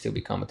cards, I could still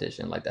be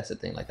competition. Like, that's the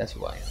thing. Like, that's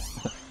who I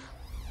am.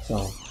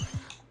 So,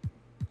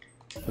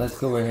 let's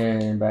go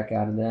ahead and back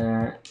out of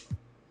that.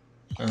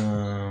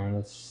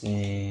 Let's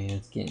see.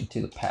 Let's get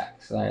into the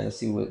packs. All right, let's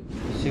see what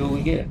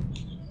we get.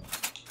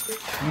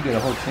 You get a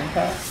whole 10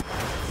 pack.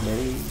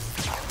 Maybe.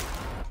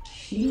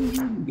 You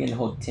getting a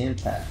whole 10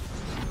 pack.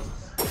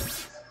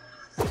 This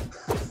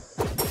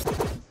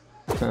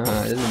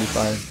is gonna be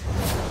fire.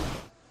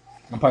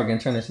 I'm probably gonna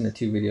turn this into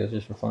 2 videos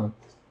just for fun.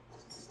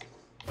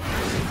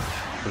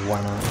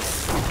 Why not?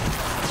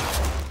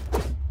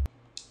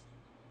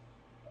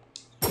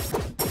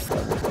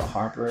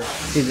 Harper.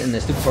 See, and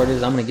the stupid part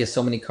is I'm gonna get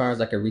so many cards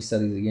I can resell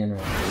these again.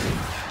 Right?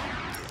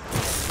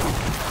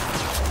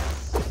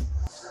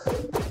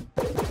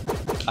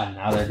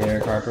 Another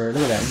Derek Harper.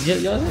 Look at that.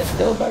 Yo,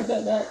 still back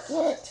that.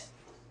 What?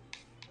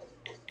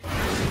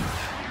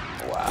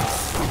 wow.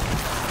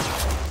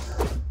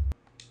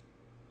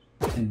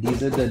 And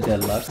these are the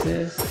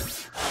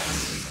deluxes?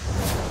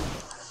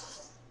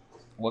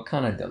 What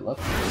kind of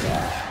deluxe is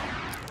that?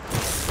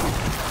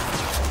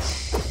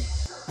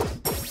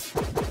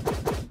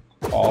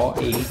 All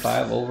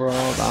 85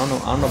 overalls? I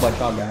don't know about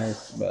y'all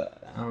guys,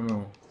 but I don't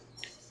know.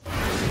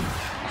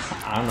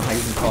 I don't know how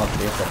you can call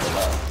this a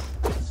deluxe.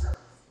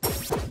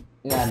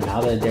 Yeah,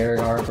 now the Derek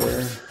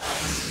Harper.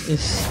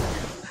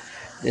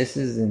 This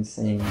is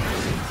insane.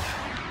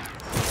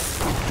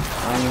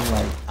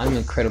 I'm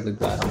incredibly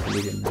glad I'm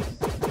deleting this.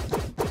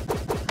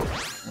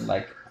 And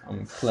I'm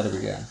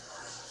incredibly glad.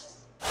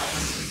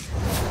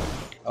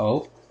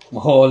 Oh,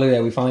 look at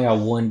that. We finally got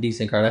one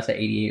decent card. That's an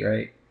 88,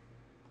 right?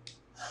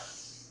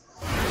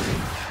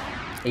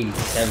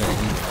 87.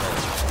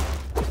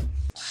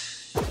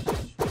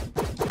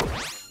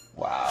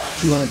 Wow.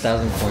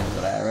 200,000 coins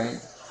for that, right?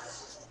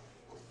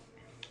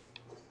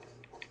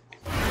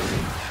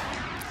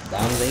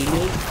 That was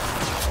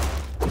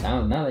 88?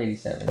 Now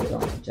 87. It's on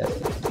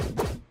Majestic.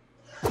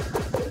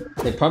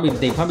 They probably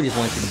just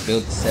want you to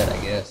build the set, I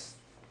guess.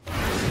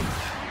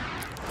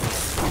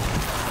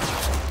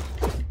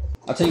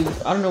 I'll tell you,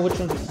 I don't know which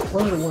ones.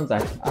 One of the ones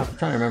I'm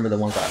trying to remember the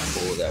ones I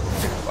pulled that were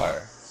pretty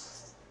fire.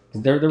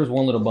 There was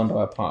one little bundle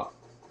I popped.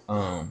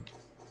 Cause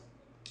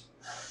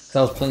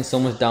I was playing so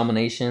much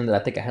domination that I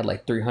think I had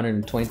like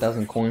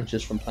 320,000 coins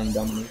just from playing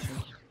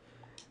domination.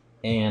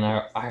 And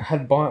I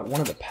had bought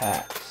one of the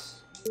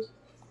packs.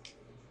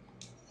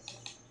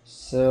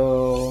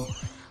 So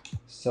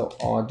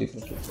all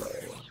duplicate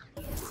players.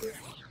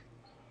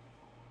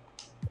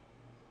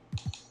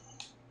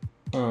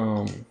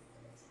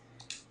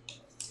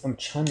 I'm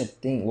trying to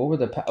think. What were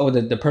the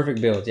the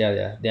perfect builds?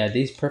 Yeah.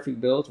 These perfect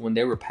builds when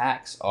they were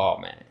packs. Oh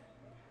man,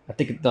 I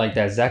think like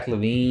that Zach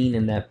LaVine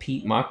and that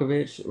Pete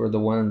Makovich were the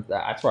ones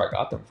that's where I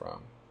got them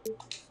from.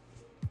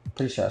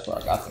 Pretty sure that's where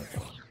I got them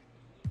from.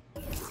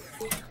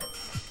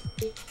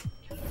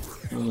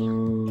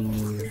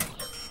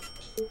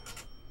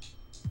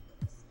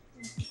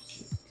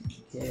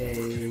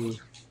 Okay,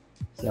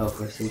 sell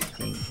for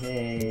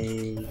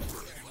 16K.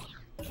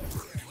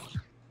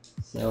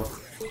 Sell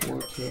for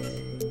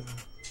 4K.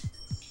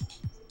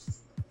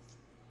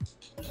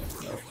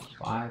 Sell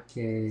for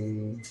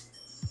 5K.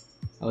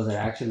 Oh, is it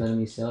actually letting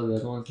me sell the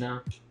other ones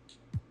now?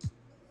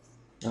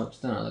 Nope,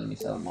 still not letting me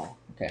sell them all.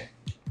 Okay.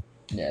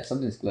 Yeah,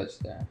 something's glitched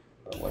there,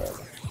 but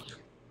whatever.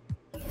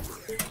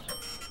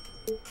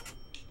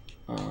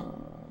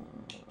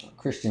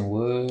 Christian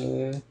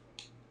Wood.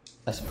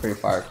 That's a pretty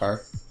fire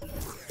card.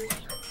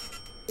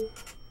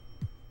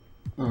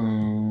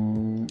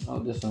 Oh,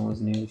 this one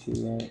was new too,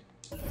 right?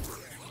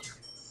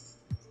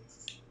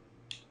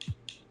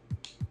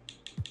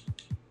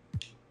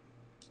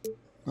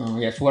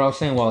 Yeah, so what I was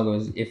saying a while ago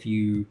is if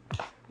you're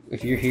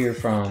here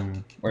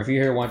from, or if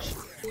you're here watch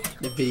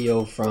the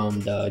video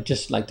from the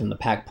the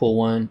pack pull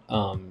one,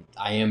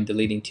 I am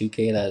deleting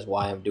 2K. That is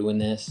why I'm doing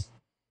this.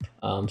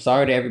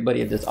 Sorry to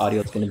everybody if this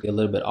audio is going to be a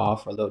little bit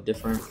off or a little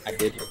different. I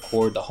did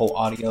record the whole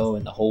audio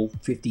and the whole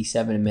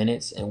 57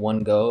 minutes in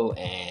one go,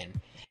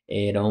 and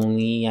it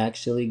only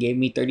actually gave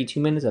me 32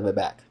 minutes of it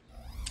back.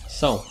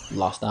 So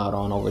lost out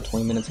on over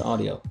 20 minutes of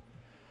audio.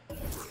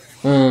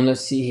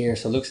 Let's see here.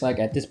 So it looks like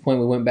at this point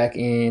we went back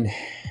in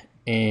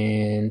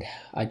and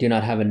I do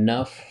not have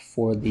enough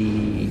for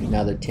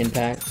another 10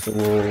 pack. So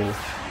we'll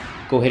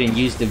go ahead and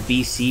use the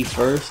VC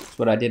first. That's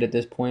what I did at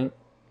this point.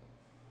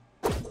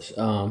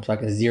 So I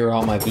can zero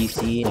out my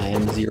VC. I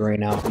am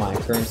zeroing out my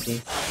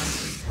currency.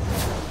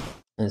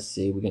 Let's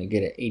see, we're gonna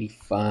get an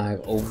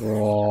 85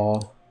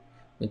 overall.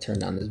 Let me turn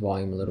down this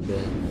volume a little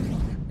bit.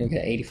 We're gonna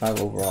get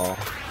 85 overall.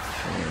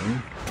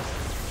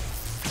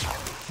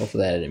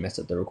 Hopefully that didn't mess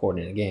up the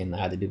recording again. I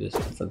had to do this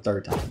for the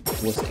third time.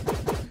 We'll see.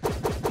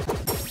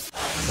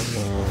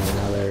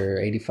 Another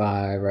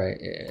 85, right?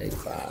 Yeah,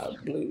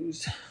 85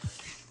 blues.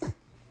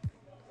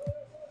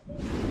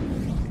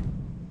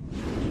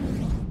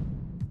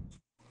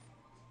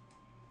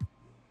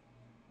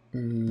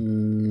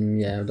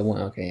 Yeah, the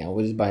one. Okay, yeah,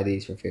 we'll just buy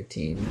these for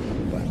 15.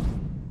 Yeah,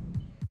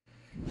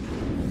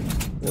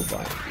 we'll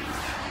buy.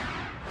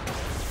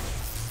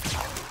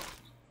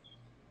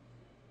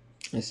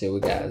 Let's see, we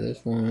got this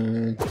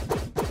one.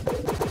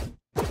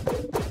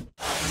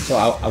 So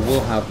I will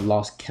have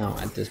lost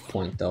count at this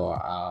point, though.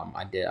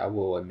 I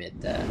will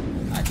admit that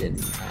I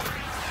didn't.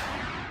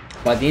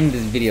 By the end of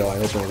this video, I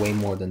opened way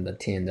more than the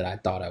 10 that I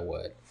thought I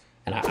would,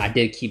 and I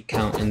did keep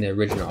count in the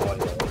original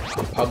audio.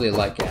 I'm probably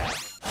like at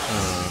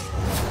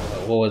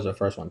what was the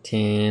first one?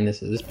 10.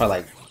 This is probably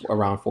like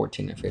around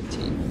 14 or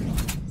 15.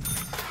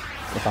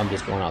 If I'm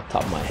just going off the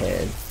top of my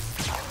head.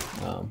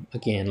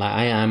 Again, like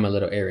I am a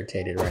little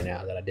irritated right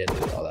now that I did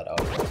lose all that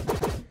audio.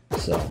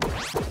 So,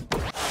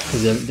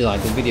 because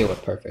the video was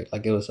perfect.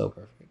 Like it was so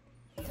perfect.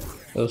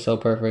 It was so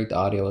perfect. The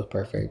audio was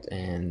perfect,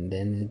 and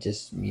then it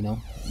just, you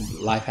know,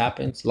 life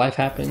happens. Life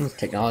happens.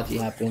 Technology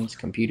happens.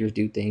 Computers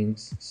do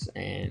things,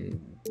 and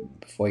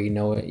before you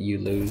know it, you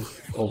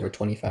lose over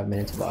 25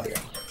 minutes of audio.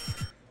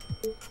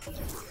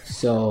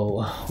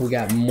 So we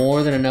got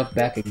more than enough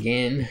back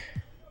again.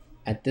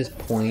 at this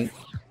point,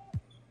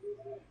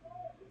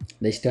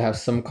 they still have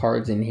some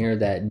cards in here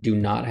that do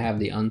not have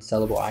the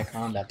unsellable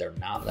icon that they're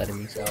not letting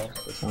me sell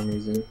for some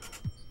reason.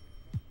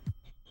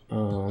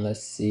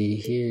 Let's see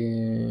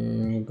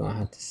here. We're gonna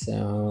have to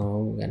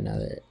sell. We got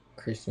another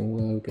Christian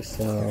Will we could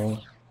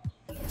sell.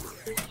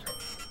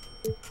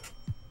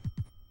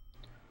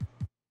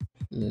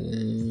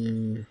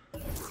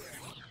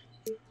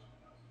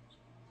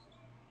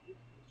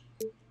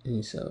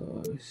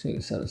 So we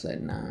can sell this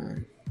at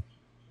 9.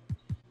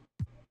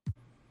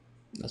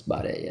 That's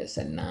about it. Yeah, it's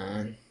at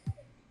 9.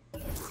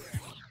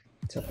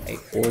 So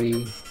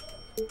 840.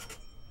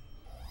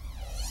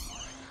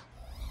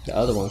 The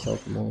other one sold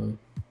for more.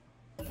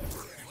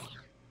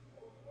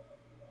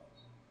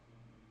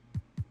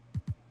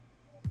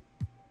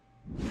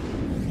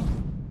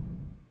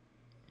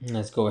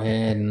 Let's go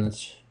ahead and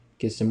let's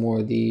get some more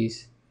of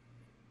these.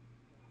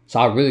 So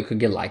I really could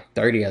get like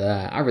 30 of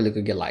that. I really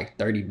could get like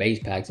 30 base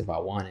packs if I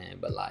wanted,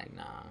 but like,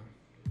 nah.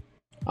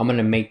 I'm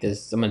gonna make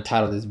this. I'm gonna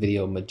title this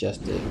video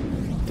 "Majestic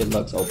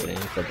Deluxe Opening"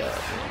 for the.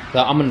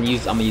 I'm gonna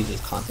use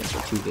this content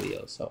for 2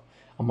 videos. So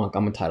I'm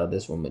gonna title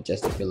this one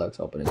 "Majestic Deluxe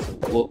Opening." So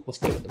we'll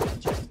stay with the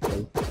Majestic.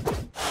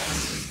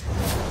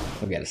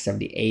 We got a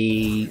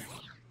 78.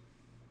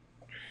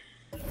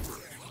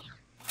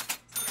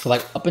 So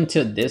like up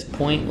until this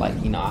point, like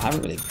I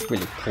haven't really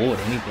pulled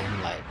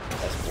anything like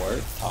that's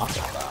worth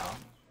talking about.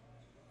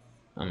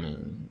 I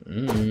mean,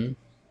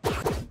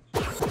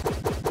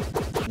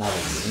 not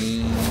a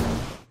green.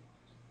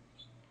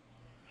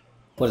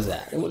 What is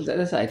that? What is that?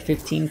 That's like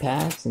 15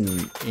 packs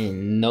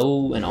and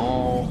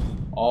all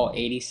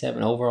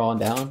 87 overall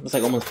down. It's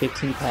like almost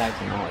 15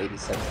 packs and all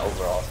 87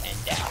 overalls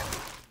and down.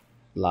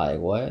 Like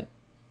what?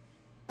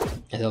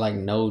 Is there like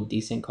no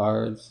decent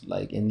cards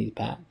like in these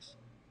packs?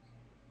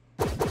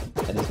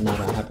 That is not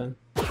gonna happen.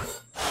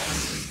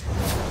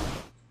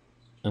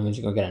 I'm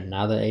just gonna get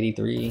another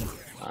 83.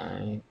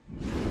 Alright.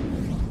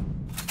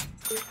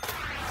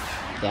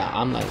 Yeah,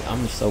 I'm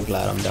so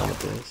glad I'm done with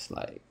this.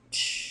 Like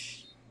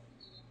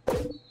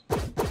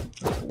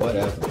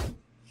whatever.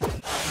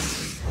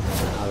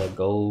 Another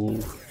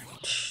gold.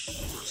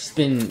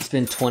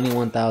 Spend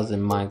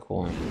 21,000 my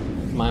coin.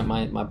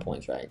 My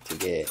points, right, to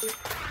get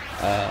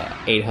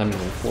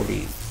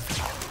 840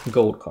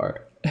 gold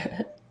card.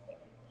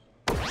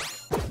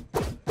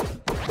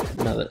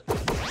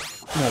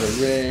 another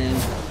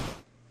red.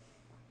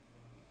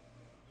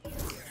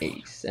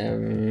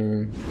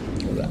 87.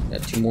 Oh,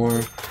 got 2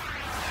 more.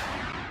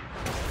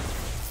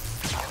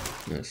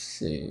 Let's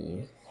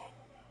see.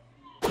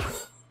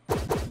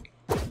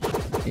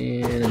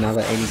 And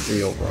another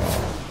 83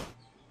 overall.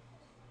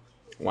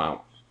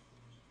 Wow.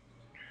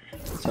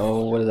 So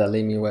what does that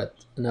leave me with?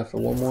 Enough for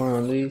 1 more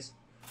on these?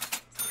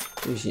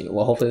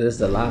 Well, hopefully this is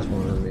the last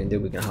one. I mean,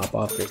 then we can hop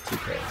off this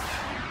 2K.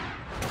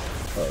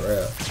 For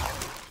real.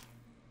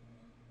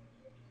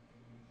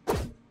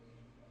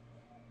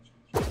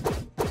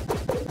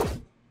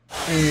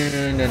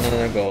 And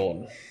another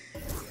gold.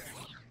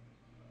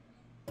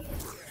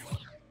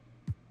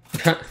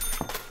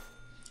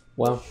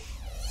 Well,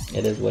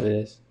 it is what it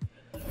is.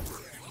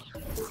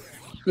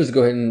 Let's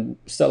go ahead and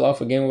sell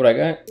off again what I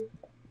got.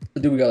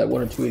 Do we got like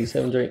 1 or 2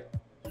 87s, right?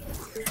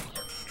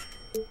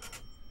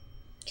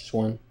 Just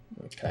 1.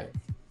 Okay.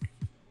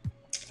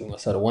 So we'll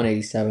sell the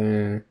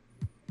 187.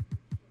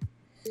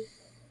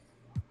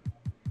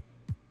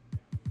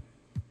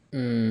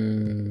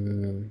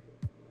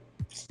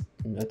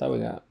 I thought we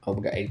got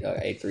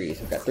 83.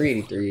 So we got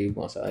 383. We're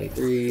gonna sell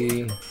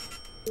 83.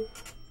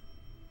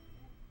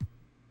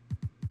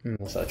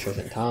 We'll sell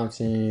Tristan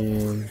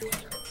Thompson.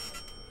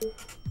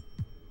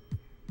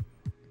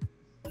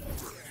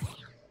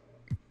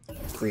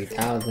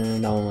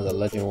 $3,000. That one was a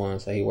legend one,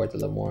 so he worth a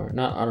little more.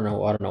 Not, I don't know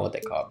what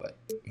they call, but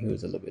he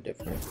was a little bit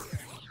different.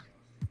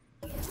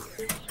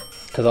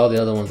 Because all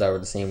the other ones that were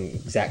the same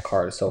exact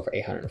card sold for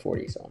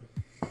 840. So.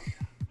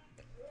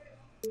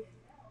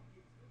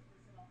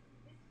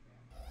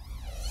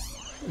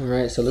 All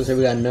right, so looks like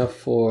we got enough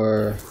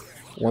for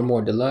 1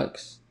 more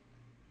deluxe.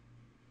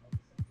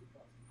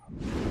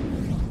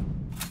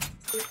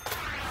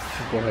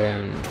 Go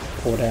ahead and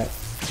pull that.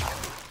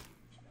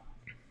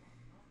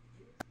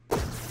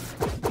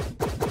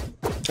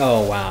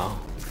 Oh wow.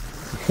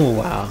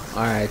 Wow.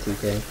 Alright,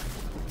 2K.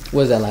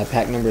 What is that, like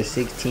pack number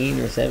 16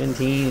 or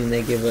 17 and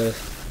they give us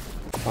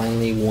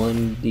finally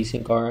 1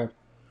 decent card?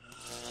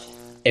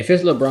 If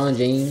it's LeBron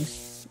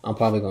James, I'm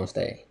probably gonna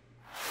stay.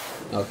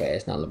 Okay,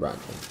 it's not LeBron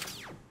James.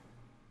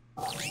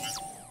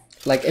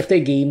 Like if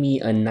they gave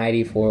me a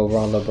 94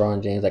 overall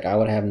LeBron James, like I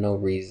would have no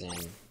reason.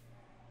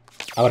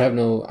 I would have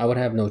no choice. I would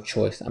have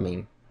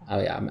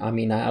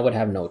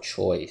no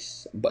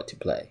choice but to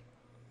play.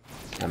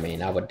 I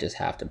mean, I would just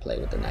have to play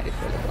with the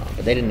 94 LeBron,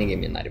 but they didn't give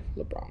me a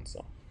 94 LeBron,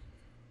 so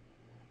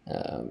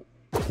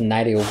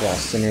 90 overall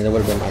center. That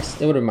would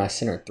have been my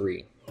center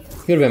 3. He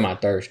would have been my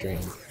 3rd string.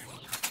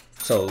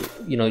 So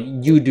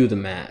you do the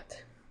math.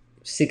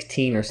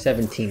 16 or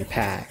 17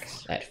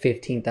 packs at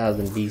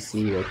 15,000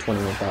 BC or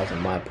 21,000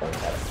 my points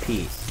at a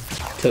piece.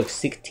 Took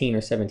 16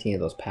 or 17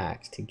 of those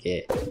packs to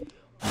get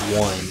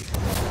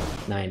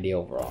 190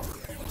 overall.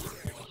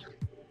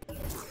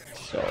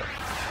 So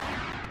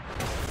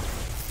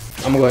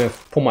I'm going to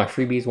pull my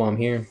freebies while I'm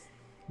here.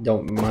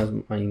 Might as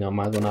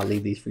well not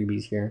leave these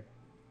freebies here.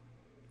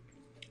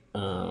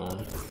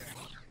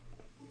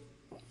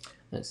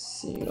 Let's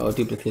see. Oh,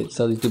 duplicate.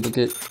 Sell these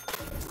duplicate.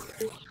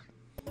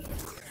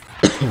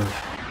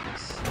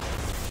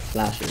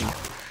 Flashing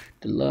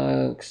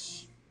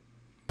deluxe.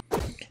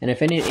 And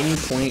if at any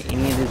point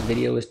any of this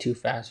video is too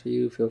fast for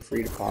you, feel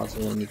free to pause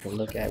it and you can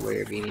look at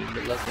whatever you need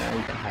to look at.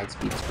 You can hide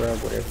speed scrub,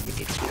 whatever you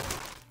need to do.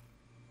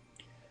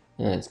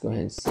 Let's go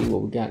ahead and see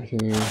what we got here.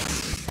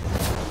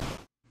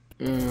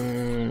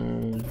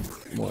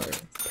 More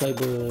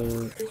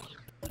playbook.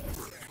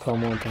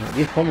 Promo pack.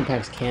 These promo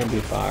packs can be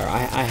fire.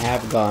 I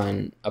have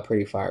gotten a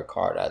pretty fire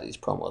card out of these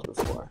promos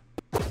before.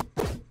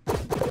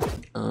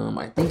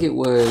 I think it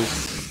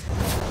was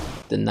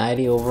the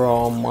 90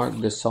 overall Marc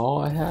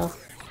Gasol I have.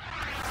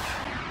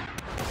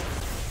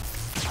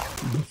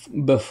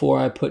 Before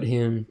I put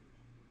him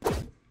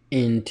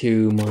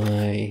into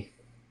my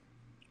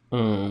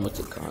what's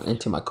it called?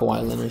 Into my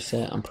Kawhi Leonard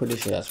set. I'm pretty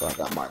sure that's where I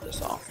got Marc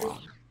Gasol from.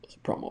 It's a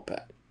promo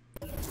pack.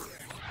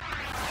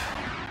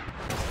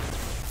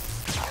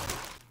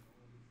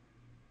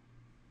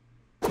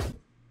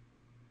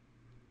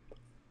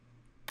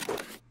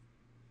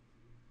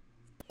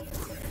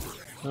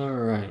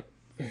 Alright.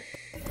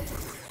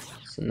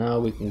 So now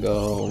we can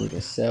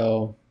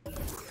sell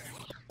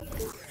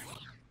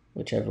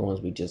whichever ones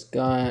we just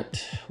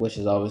got, which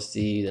is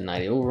obviously the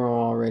 90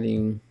 overall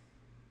already.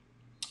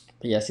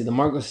 But yeah, see, the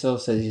Marc Gasol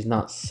says he's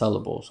not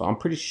sellable, so I'm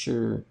pretty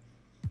sure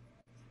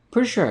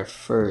at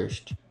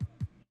first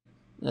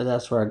that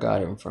that's where I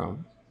got him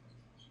from,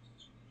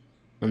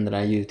 and that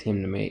I used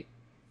him to make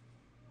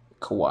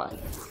Kawhi.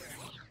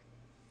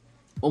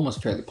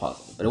 Almost fairly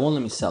positive, but it won't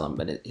let me sell him.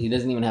 But he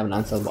doesn't even have an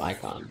unsellable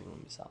icon. It won't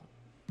let me sell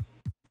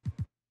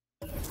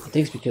him. I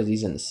think it's because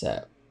he's in the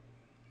set.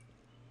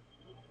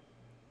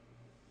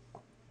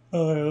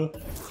 Oh yeah.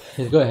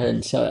 Let's go ahead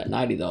and sell that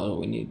 90 though. What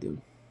we need to do.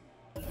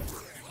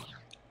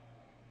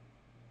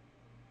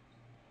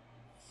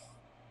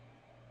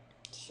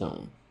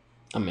 So,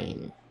 I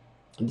mean,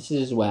 this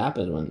is just what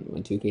happens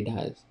when 2K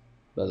dies.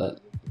 But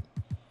let's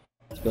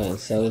go ahead and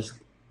sell this.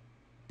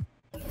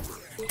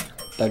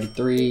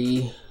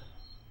 33.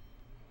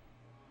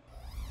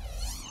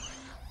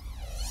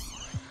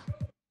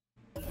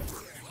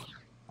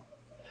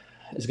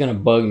 It's gonna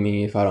bug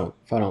me if I don't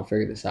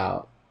figure this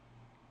out.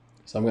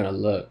 So I'm gonna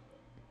look.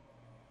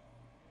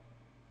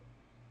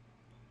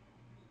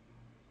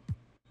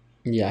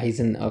 Yeah, he's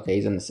in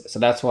the set. So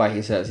that's why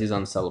he says he's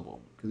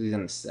unsellable, because he's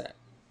in the set.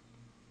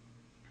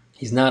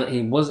 He's not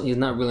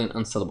really an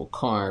unsellable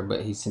card,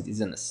 but since he's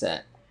in the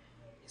set,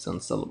 he's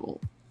unsellable.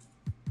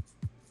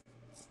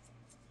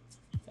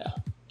 Yeah.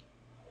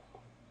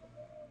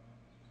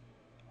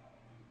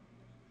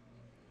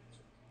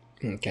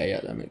 Okay,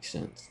 yeah, that makes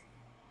sense.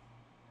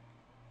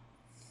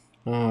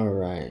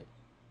 Alright.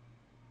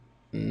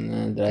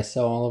 Did I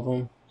sell all of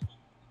them?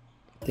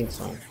 I think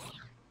so.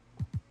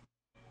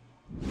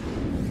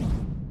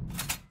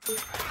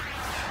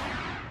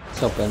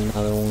 Let's open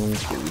another one,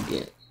 see what we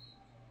get.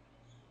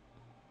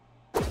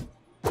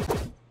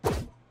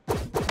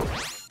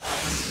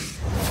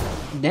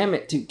 Damn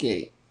it,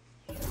 2K.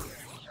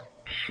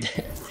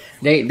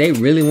 they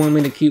really want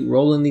me to keep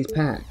rolling these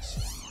packs.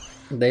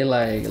 They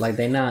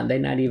they're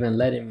not even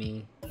letting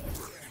me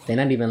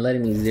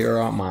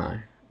zero out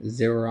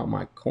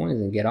my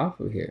coins and get off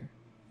of here.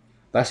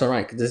 But that's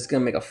alright, because this is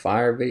gonna make a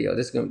fire video.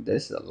 This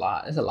is a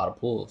lot. It's a lot of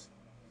pulls.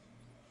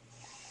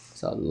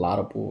 It's a lot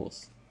of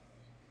pulls.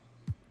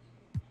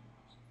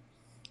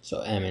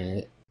 So I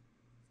mean,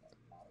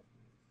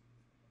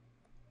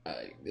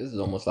 this is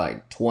almost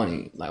like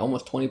 20,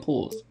 almost 20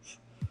 pulls.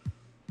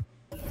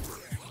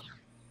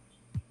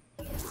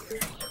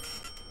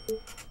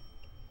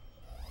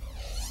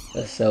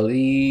 Let's sell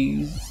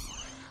these.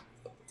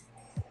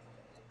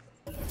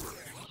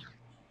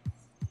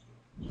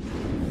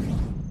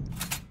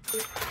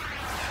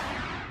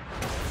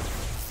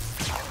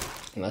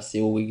 And let's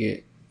see what we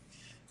get.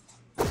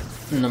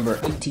 Number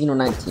 18 or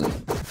 19.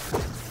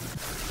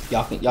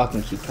 Y'all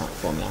can keep count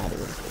for me. I had to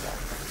really that.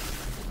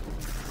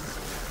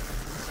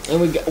 And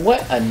we got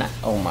what a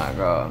oh my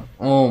god.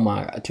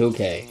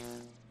 2K.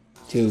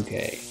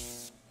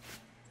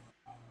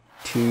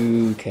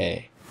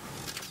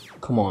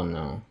 Come on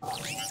now.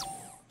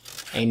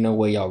 Ain't no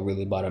way y'all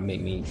really about to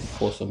make me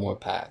pull some more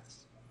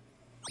packs.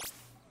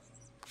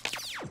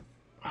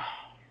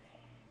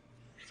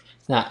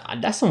 Now,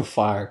 that's some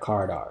fire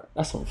card art.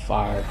 I mean,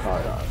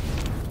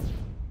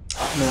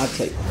 I'll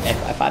tell you,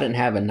 if I didn't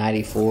have a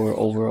 94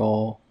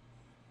 overall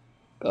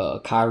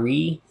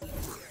Kyrie,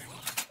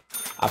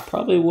 I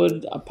probably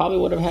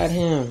would have had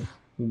him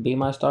be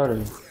my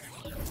starter.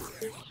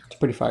 It's a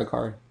pretty fire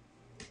card.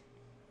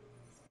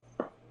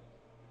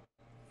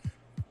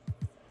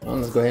 Well,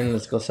 let's go ahead and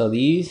let's go sell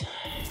these.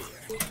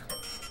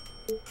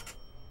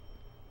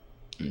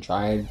 And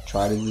try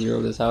to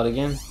zero this out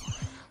again.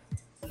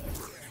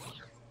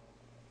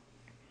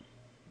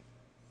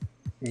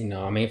 You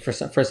know, I mean, for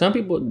some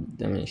people,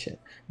 I mean, shit,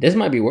 this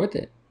might be worth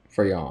it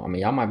for y'all. I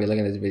mean, y'all might be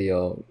looking at this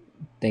video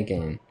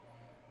thinking,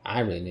 I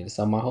really need to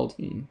sell my whole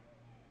team.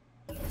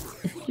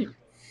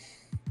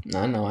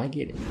 I know, I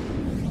get it.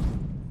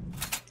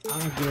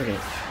 I get it.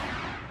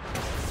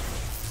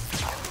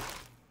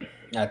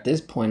 At this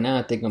point now,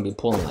 I think I'm gonna be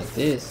pulling like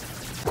this.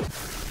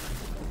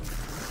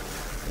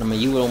 I mean,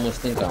 you would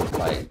almost think I'm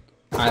like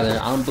either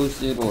I'm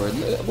boosted or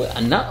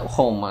not.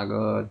 Oh my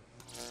god,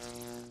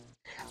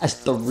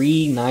 that's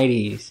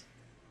 390s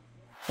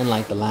in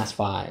like the last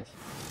 5.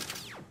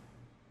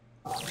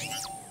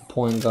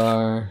 Point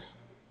guard.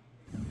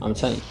 I'm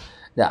telling you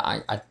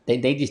that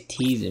they just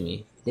teasing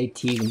me. They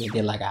teasing me.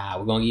 They're like,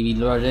 we're gonna give you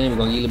LeBron James. We're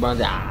gonna give you LeBron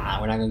James.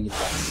 We're not gonna give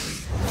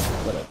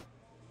LeBron. Whatever.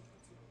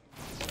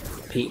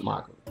 Pete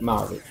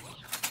Maravich.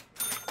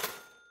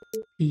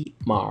 Pete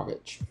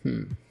Maravich.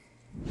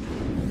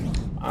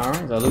 All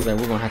right, so it looks like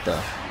we're gonna have to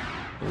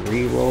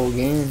re-roll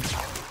again.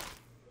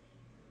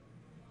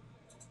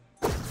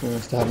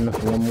 Still have enough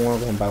for one more.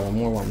 We're gonna buy one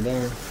more while I'm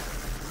there.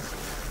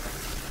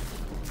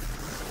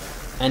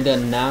 And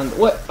then now,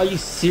 what? Are you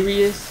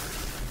serious?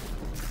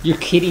 You're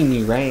kidding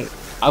me, right?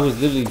 I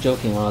was literally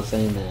joking when I was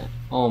saying that.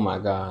 Oh my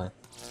god.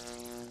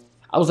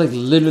 I was like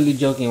literally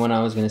joking when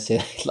I was gonna say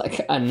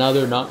like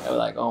another knock.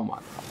 Like, oh my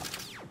god.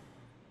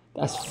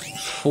 That's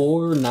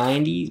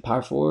 490s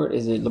power forward.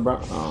 Is it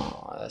LeBron?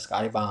 Oh, that's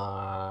Scotty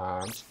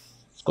Barnes.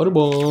 Scotty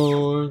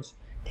Barnes.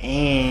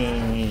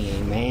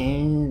 Dang,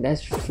 man.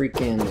 That's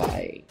freaking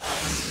like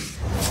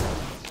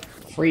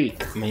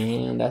freak,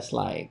 man. That's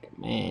like,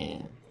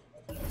 man.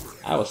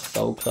 I was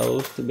so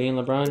close to being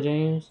LeBron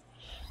James.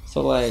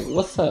 So like,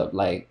 what's up?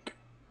 Like,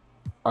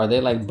 are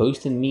they like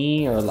boosting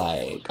me or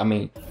like? I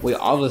mean, we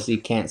obviously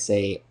can't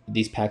say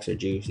these packs are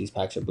juice, these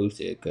packs are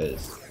boosted,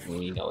 because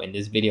you know in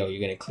this video you're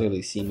gonna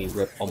clearly see me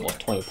rip almost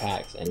 20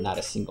 packs and not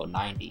a single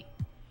 90.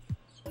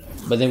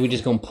 But then we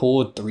just gonna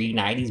pull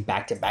 390s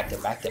back to back to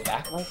back to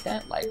back like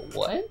that? Like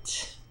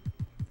what?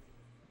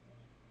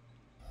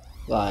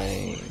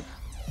 Like,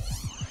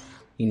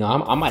 you know,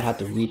 I might have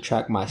to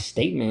retract my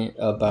statement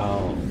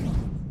about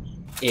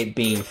it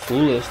being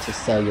foolish to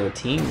sell your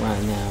team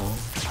right now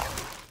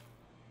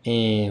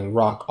and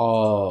rock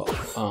all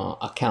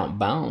account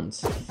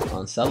bounds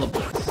on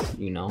sellables.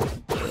 You know,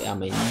 I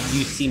mean,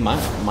 you see my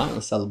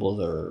unsellables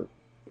are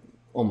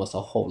almost a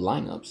whole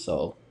lineup.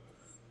 So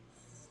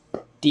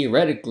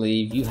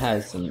theoretically, if you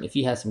had some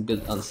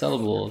good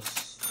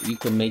unsellables, you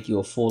could make you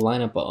a full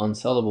lineup of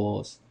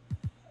unsellables,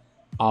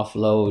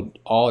 offload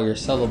all your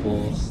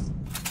sellables,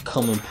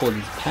 come and pull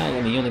this pack.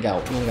 I mean, you only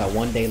got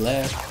 1 day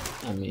left.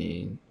 I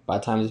mean, by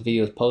the time this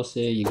video is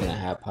posted, you're gonna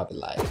have probably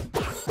like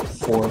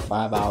 4 or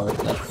 5 hours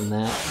left in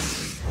that.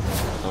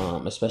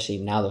 Especially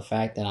now the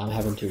fact that I'm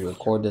having to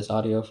record this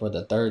audio for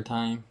the 3rd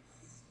time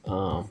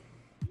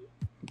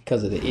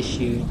because of the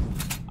issue.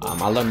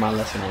 I learned my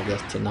lesson, I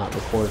guess, to not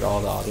record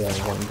all the audio in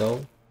one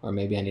go, or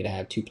maybe I need to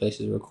have 2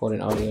 places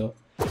recording audio.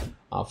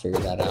 I'll figure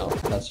that out.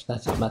 That's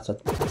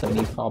a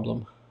me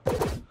problem.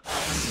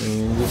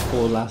 We'll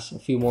pull a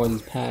few more of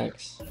these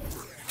packs.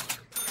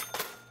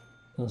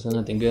 Also,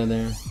 nothing good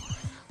there.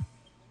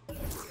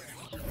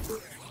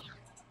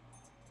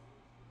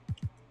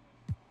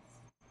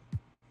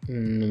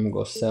 And then we'll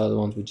go sell the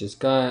ones we just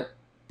got.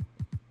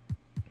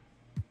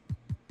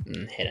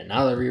 And hit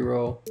another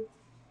reroll.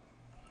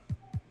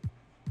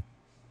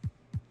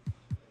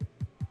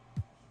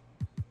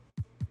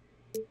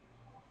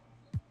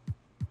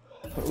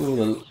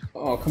 Ooh,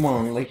 oh, come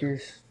on,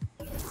 Lakers.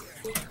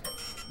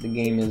 The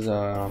game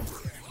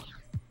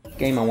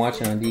I'm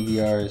watching on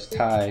DVR is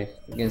tied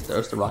against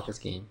the Rockets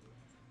game.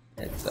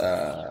 It's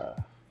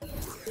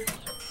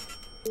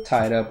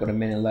tied up with a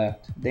minute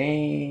left.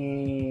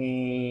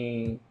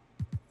 Dang.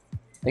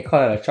 They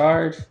call it a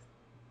charge?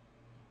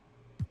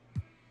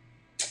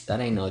 That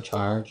ain't no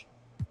charge.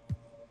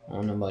 I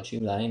don't know about you,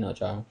 but that ain't no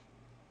charge.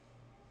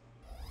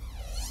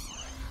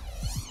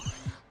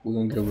 We're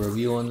gonna get a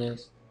review on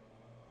this.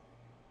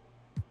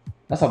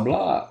 That's a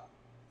block.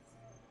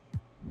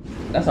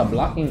 That's a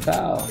blocking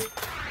foul.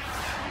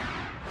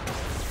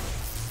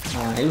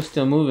 He was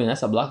still moving.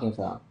 That's a blocking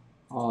foul.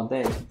 All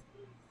day.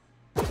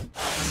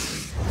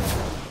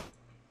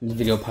 This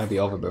video will probably be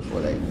over before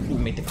they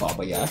make the call,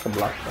 but yeah, that's a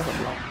block. That's a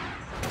block.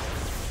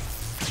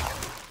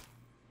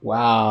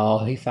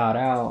 Wow, he fouled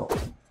out.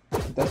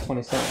 That's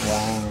 27.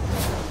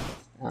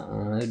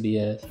 Wow. That's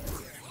BS.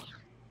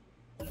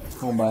 I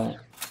don't buy it.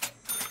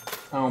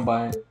 I don't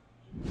buy it.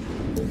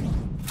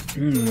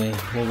 Anyway,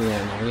 where we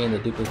at now? We in the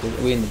duplicate.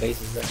 We in the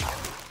bases though.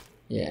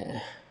 Yeah.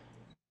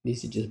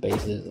 These are just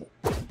bases.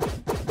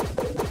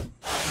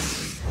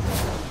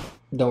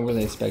 Don't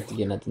really expect to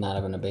get nothing out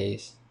of in a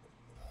base.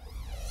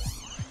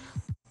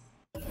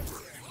 I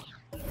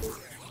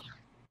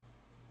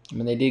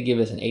mean, they did give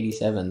us an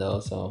 87 though,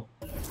 so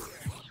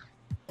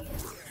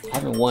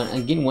having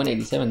getting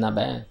 187 not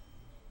bad.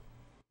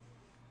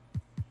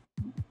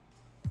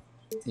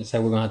 Looks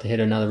like we're gonna have to hit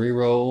another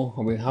reroll.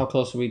 How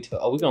close are we to?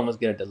 Oh, we can almost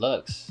get a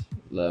deluxe.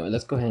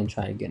 Let's go ahead and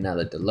try and get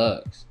another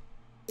deluxe.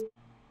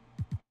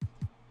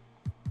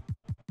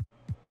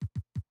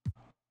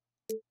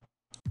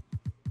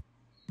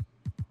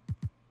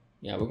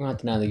 Yeah, we're gonna have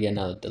to now get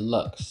another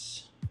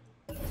deluxe.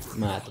 I'm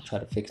gonna have to try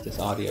to fix this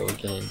audio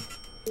again.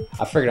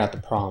 I figured out the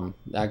problem.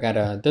 I got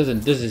there's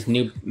this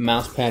new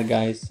mouse pad,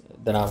 guys,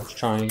 that I was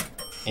trying,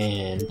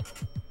 and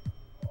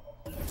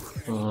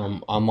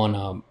I'm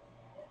on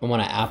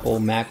an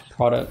Apple Mac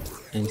product,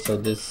 and so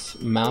this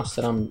mouse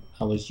that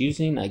I was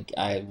using,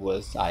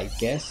 I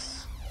guess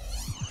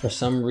for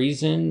some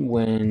reason,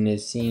 when it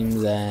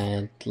seems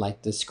that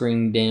like the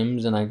screen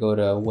dims and I go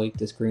to wake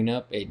the screen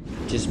up, it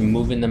just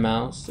moving the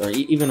mouse, or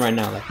even right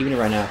now, if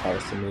I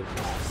was to move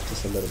the mouse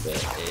just a little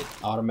bit, it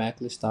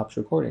automatically stops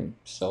recording.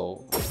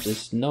 So I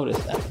just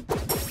noticed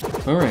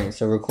that. All right,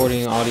 so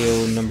recording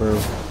audio number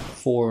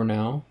 4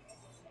 now.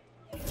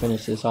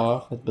 Finish this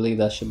off. I believe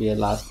that should be a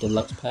last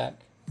deluxe pack.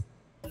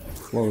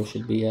 Where we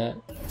should be at.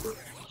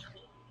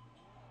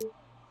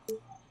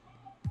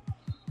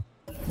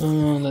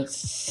 Let's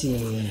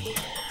see.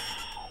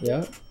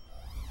 Yep.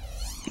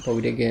 But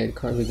we did get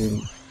card. We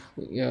can.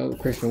 Yo,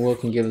 Christian Will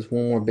can give us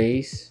one more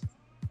base.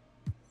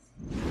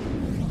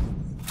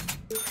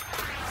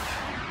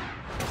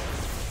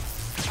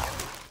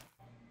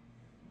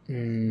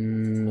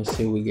 Let's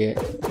see what we get.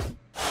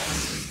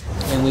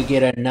 And we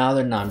get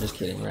another. No, I'm just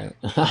kidding, right?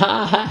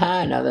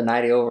 Another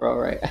 90 overall,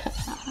 right?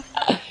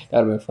 That would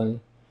have been funny.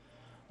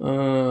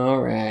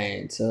 All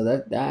right. So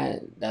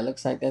that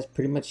looks like that's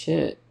pretty much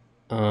it.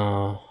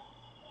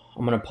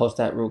 I'm gonna post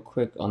that real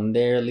quick on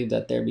there. Leave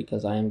that there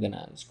because I am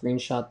gonna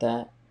screenshot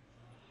that.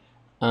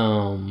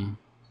 And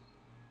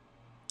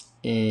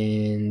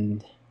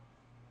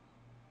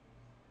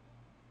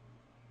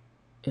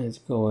let's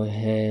go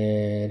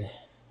ahead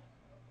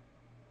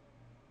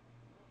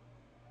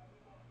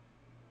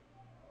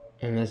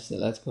and let's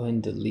go ahead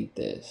and delete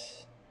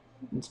this.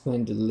 Let's go ahead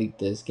and delete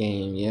this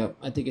game. Yep,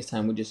 I think it's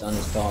time we just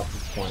uninstall at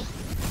this point.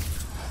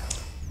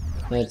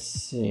 Let's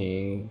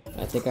see.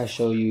 I think I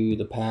show you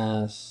the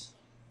pass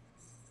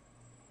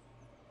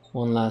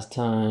one last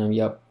time.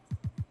 Yep.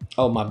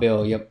 Oh, my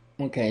bill. Yep.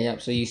 Okay.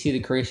 Yep. So you see the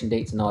creation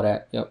dates and all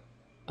that. Yep.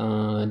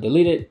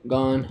 Delete it.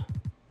 Gone.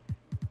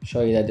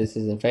 Show you that this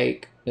isn't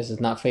fake. This is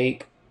not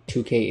fake.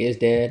 2K is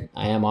dead.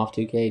 I am off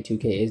 2K.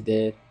 2K is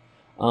dead.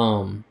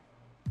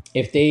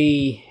 If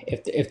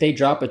they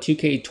drop a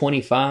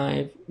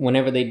 2K25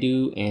 whenever they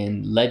do,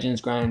 and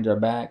Legends grinds are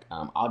back,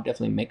 I'll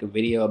definitely make a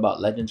video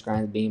about Legends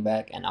grinds being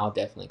back, and I'll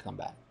definitely come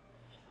back.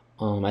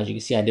 As you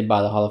can see, I did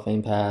buy the Hall of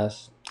Fame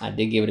pass. I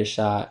did give it a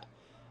shot.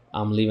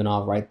 I'm leaving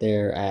off right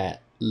there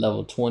at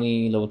level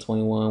 20, level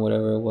 21,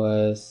 whatever it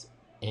was.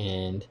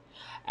 And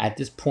at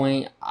this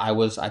point, I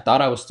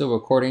thought I was still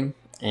recording,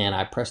 and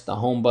I pressed the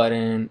home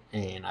button,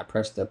 and I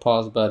pressed the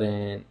pause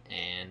button,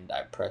 and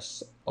I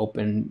pressed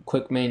open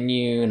quick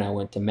menu, and I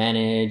went to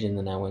manage, and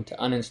then I went to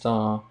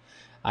uninstall.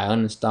 I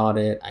uninstalled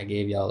it. I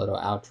gave y'all a little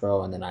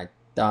outro, and then I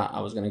thought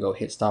I was gonna go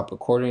hit stop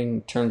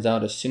recording. Turns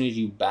out as soon as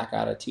you back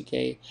out of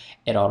 2K,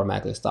 it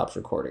automatically stops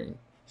recording.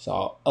 So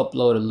I'll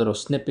upload a little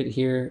snippet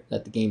here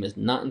that the game is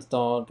not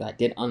installed. I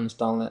did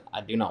uninstall it.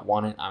 I do not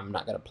want it. I'm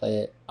not gonna play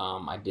it.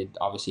 I did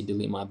obviously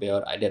delete my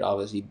build. I did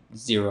obviously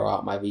zero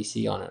out my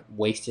VC on it.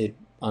 Wasted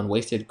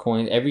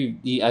coins.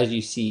 As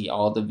you see,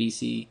 all the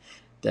VC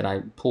that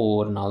I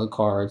pulled and all the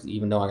cards,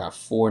 even though I got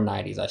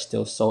 490s, I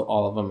still sold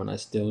all of them, and I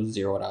still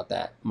zeroed out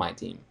that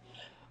MyTeam.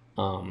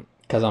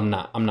 Because I'm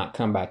not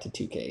coming back to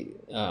 2K.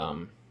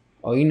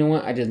 Oh, you know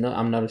what?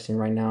 I'm noticing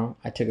right now.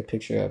 I took a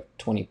picture of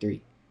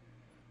 23.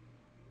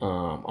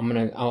 I'll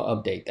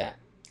update that.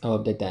 I'll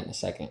update that in a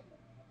second.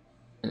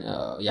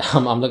 Yeah,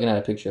 I'm looking at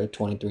a picture of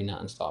 23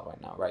 not installed right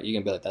now, right? You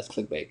can be like, that's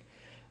clickbait.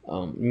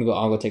 I'll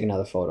go take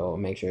another photo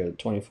and make sure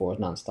 24 is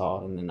not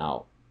installed, and then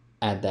I'll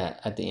add that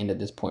at the end of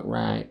this point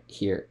right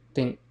here.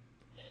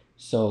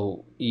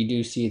 So you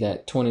do see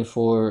that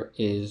 24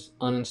 is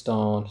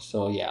uninstalled.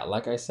 So yeah,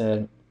 like I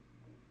said,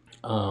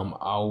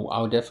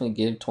 I'll definitely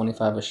give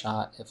 25 a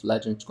shot if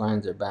Legends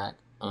grinds are back.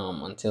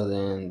 Until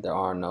then,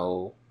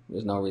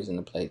 there's no reason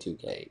to play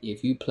 2K.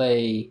 If you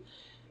play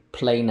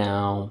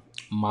now,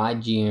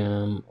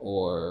 MyGM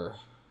or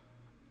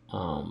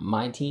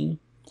MyTeam,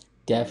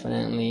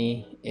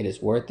 definitely it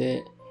is worth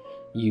it.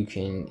 The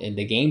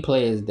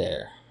gameplay is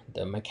there.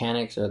 The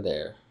mechanics are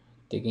there.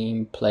 The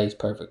game plays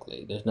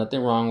perfectly. There's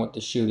nothing wrong with the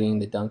shooting,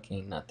 the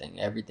dunking, nothing.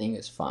 Everything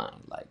is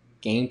fine. Like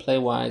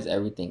gameplay wise,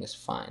 everything is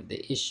fine.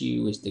 The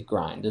issue is the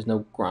grind. There's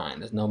no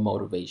grind. There's no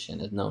motivation.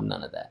 There's none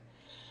of that.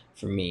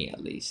 For me,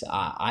 at least,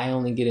 I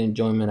only get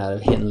enjoyment out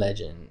of hitting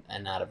legend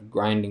and out of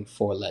grinding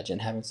for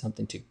legend, having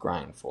something to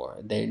grind for.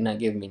 They're not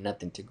giving me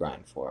nothing to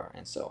grind for,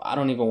 and so I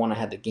don't even want to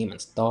have the game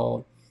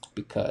installed,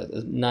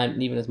 because not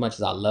even as much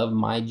as I love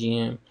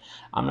MyGM,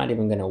 I'm not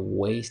even gonna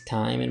waste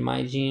time in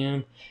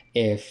MyGM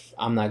if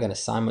I'm not gonna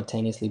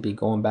simultaneously be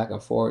going back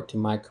and forth to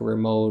MyCareer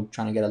mode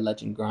trying to get a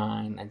legend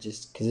grind.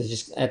 Because it's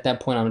just at that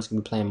point I'm just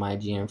gonna be playing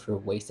MyGM for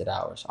wasted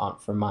hours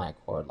for my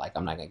accord. Like,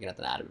 I'm not gonna get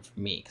nothing out of it for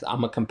me, because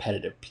I'm a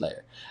competitive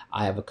player.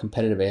 I have a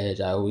competitive edge.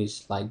 I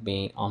always like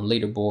being on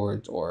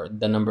leaderboards, or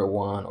the number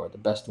one, or the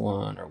best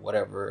one, or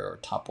whatever, or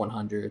top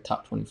 100,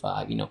 top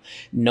 25.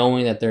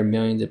 Knowing that there are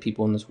millions of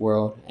people in this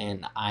world,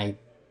 and I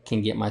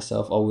can get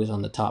myself always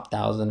on the top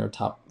 1,000 or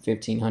top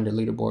 1,500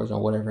 leaderboards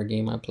on whatever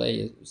game I play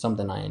is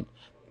something I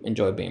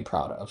enjoy being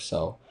proud of.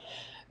 So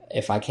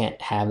if I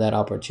can't have that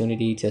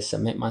opportunity to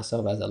submit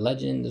myself as a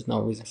legend, there's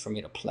no reason for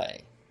me to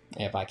play.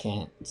 If I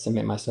can't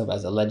submit myself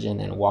as a legend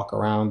and walk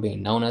around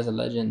being known as a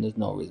legend, there's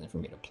no reason for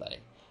me to play.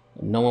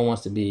 No one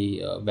wants to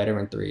be a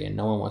veteran 3, and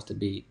no one wants to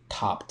be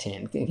top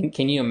 10.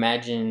 Can you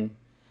imagine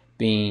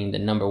being the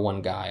number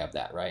one guy of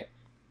that, right?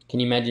 Can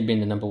you imagine being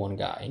the number one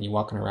guy and you're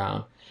walking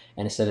around,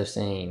 and instead of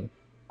saying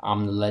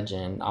I'm the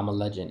legend, I'm a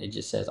legend, it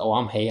just says, oh,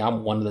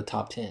 I'm one of the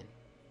top 10.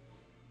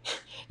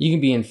 You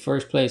can be in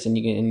first place and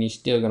you're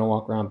still gonna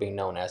walk around being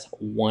known as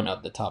one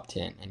of the top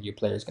 10, and your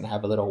player's gonna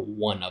have a little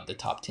one of the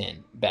top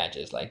 10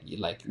 badges.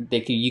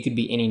 You could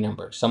be any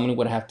number. Someone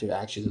would have to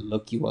actually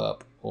look you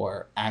up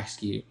or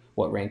ask you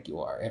what rank you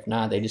are. If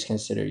not, they just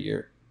consider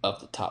you're of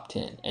the top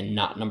 10 and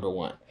not number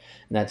one.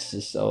 And that's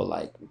just so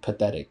like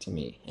pathetic to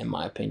me, in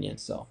my opinion.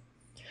 So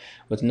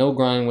with no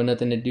grind, with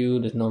nothing to do,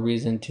 there's no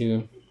reason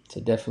to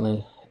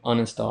definitely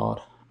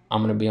uninstalled.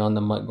 I'm gonna be on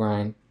the MUT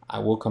grind. I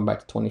will come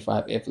back to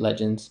 25 if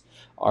legends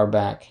are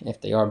back.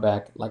 If they are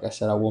back, like I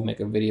said, I will make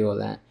a video of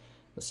that,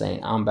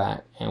 saying I'm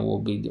back, and we'll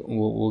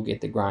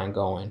get the grind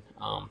going.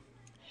 I'm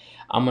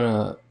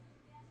gonna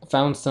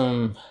found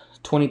some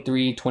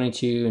 23,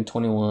 22, and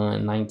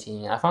 21,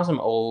 19. I found some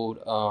old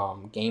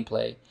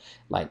gameplay,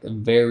 like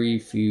very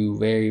few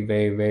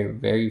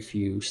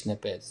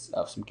snippets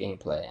of some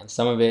gameplay, and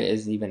some of it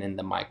is even in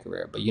the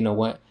MyCareer. But you know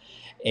what?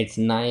 It's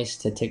nice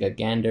to take a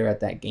gander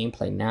at that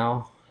gameplay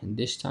now and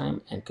this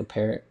time and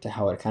compare it to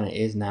how it kind of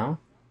is now.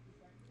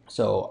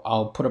 So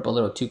I'll put up a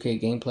little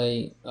 2K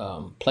gameplay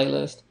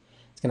playlist.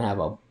 It's gonna have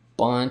a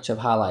bunch of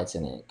highlights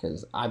in it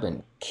because I've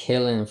been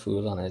killing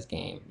fools on this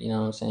game. You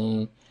know what I'm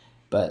saying?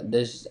 But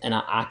there's and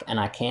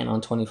I can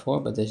on 24,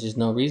 but there's just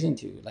no reason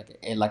to.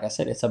 Like I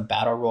said, it's a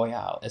battle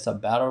royale. It's a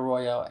battle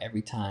royale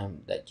every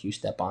time that you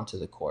step onto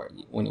the court.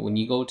 When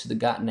you go to the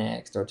Got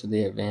Next or to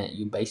the event,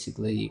 you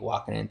basically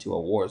walking into a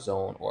war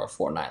zone or a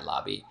Fortnite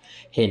lobby,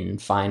 hitting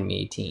Find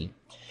Me team,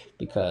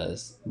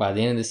 because by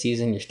the end of the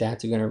season, your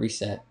stats are gonna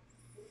reset.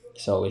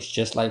 So it's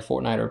just like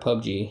Fortnite or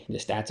PUBG. The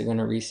stats are going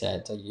to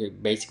reset. So you're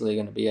basically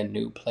going to be a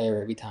new player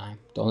every time.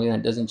 The only thing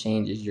that doesn't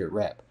change is your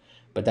rep.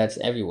 But that's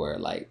everywhere.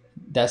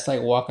 That's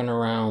like walking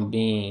around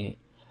being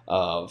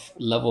of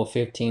level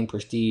 15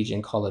 prestige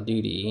in Call of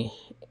Duty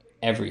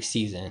every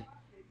season.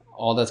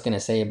 All that's going to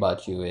say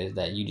about you is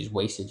that you just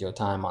wasted your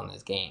time on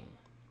this game.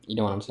 You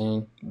know what I'm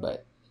saying?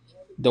 But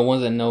the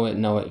ones that know it,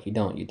 know it. If you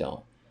don't, you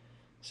don't.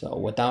 So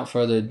without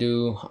further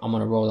ado, I'm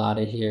going to roll out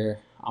of here.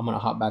 I'm going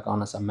to hop back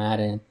on some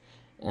Madden.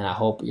 And I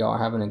hope y'all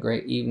are having a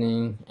great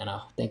evening. And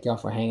I thank y'all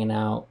for hanging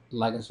out.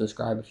 Like and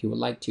subscribe if you would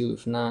like to.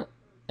 If not,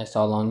 that's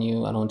all on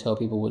you. I don't tell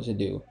people what to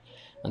do.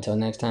 Until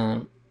next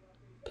time,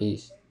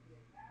 peace.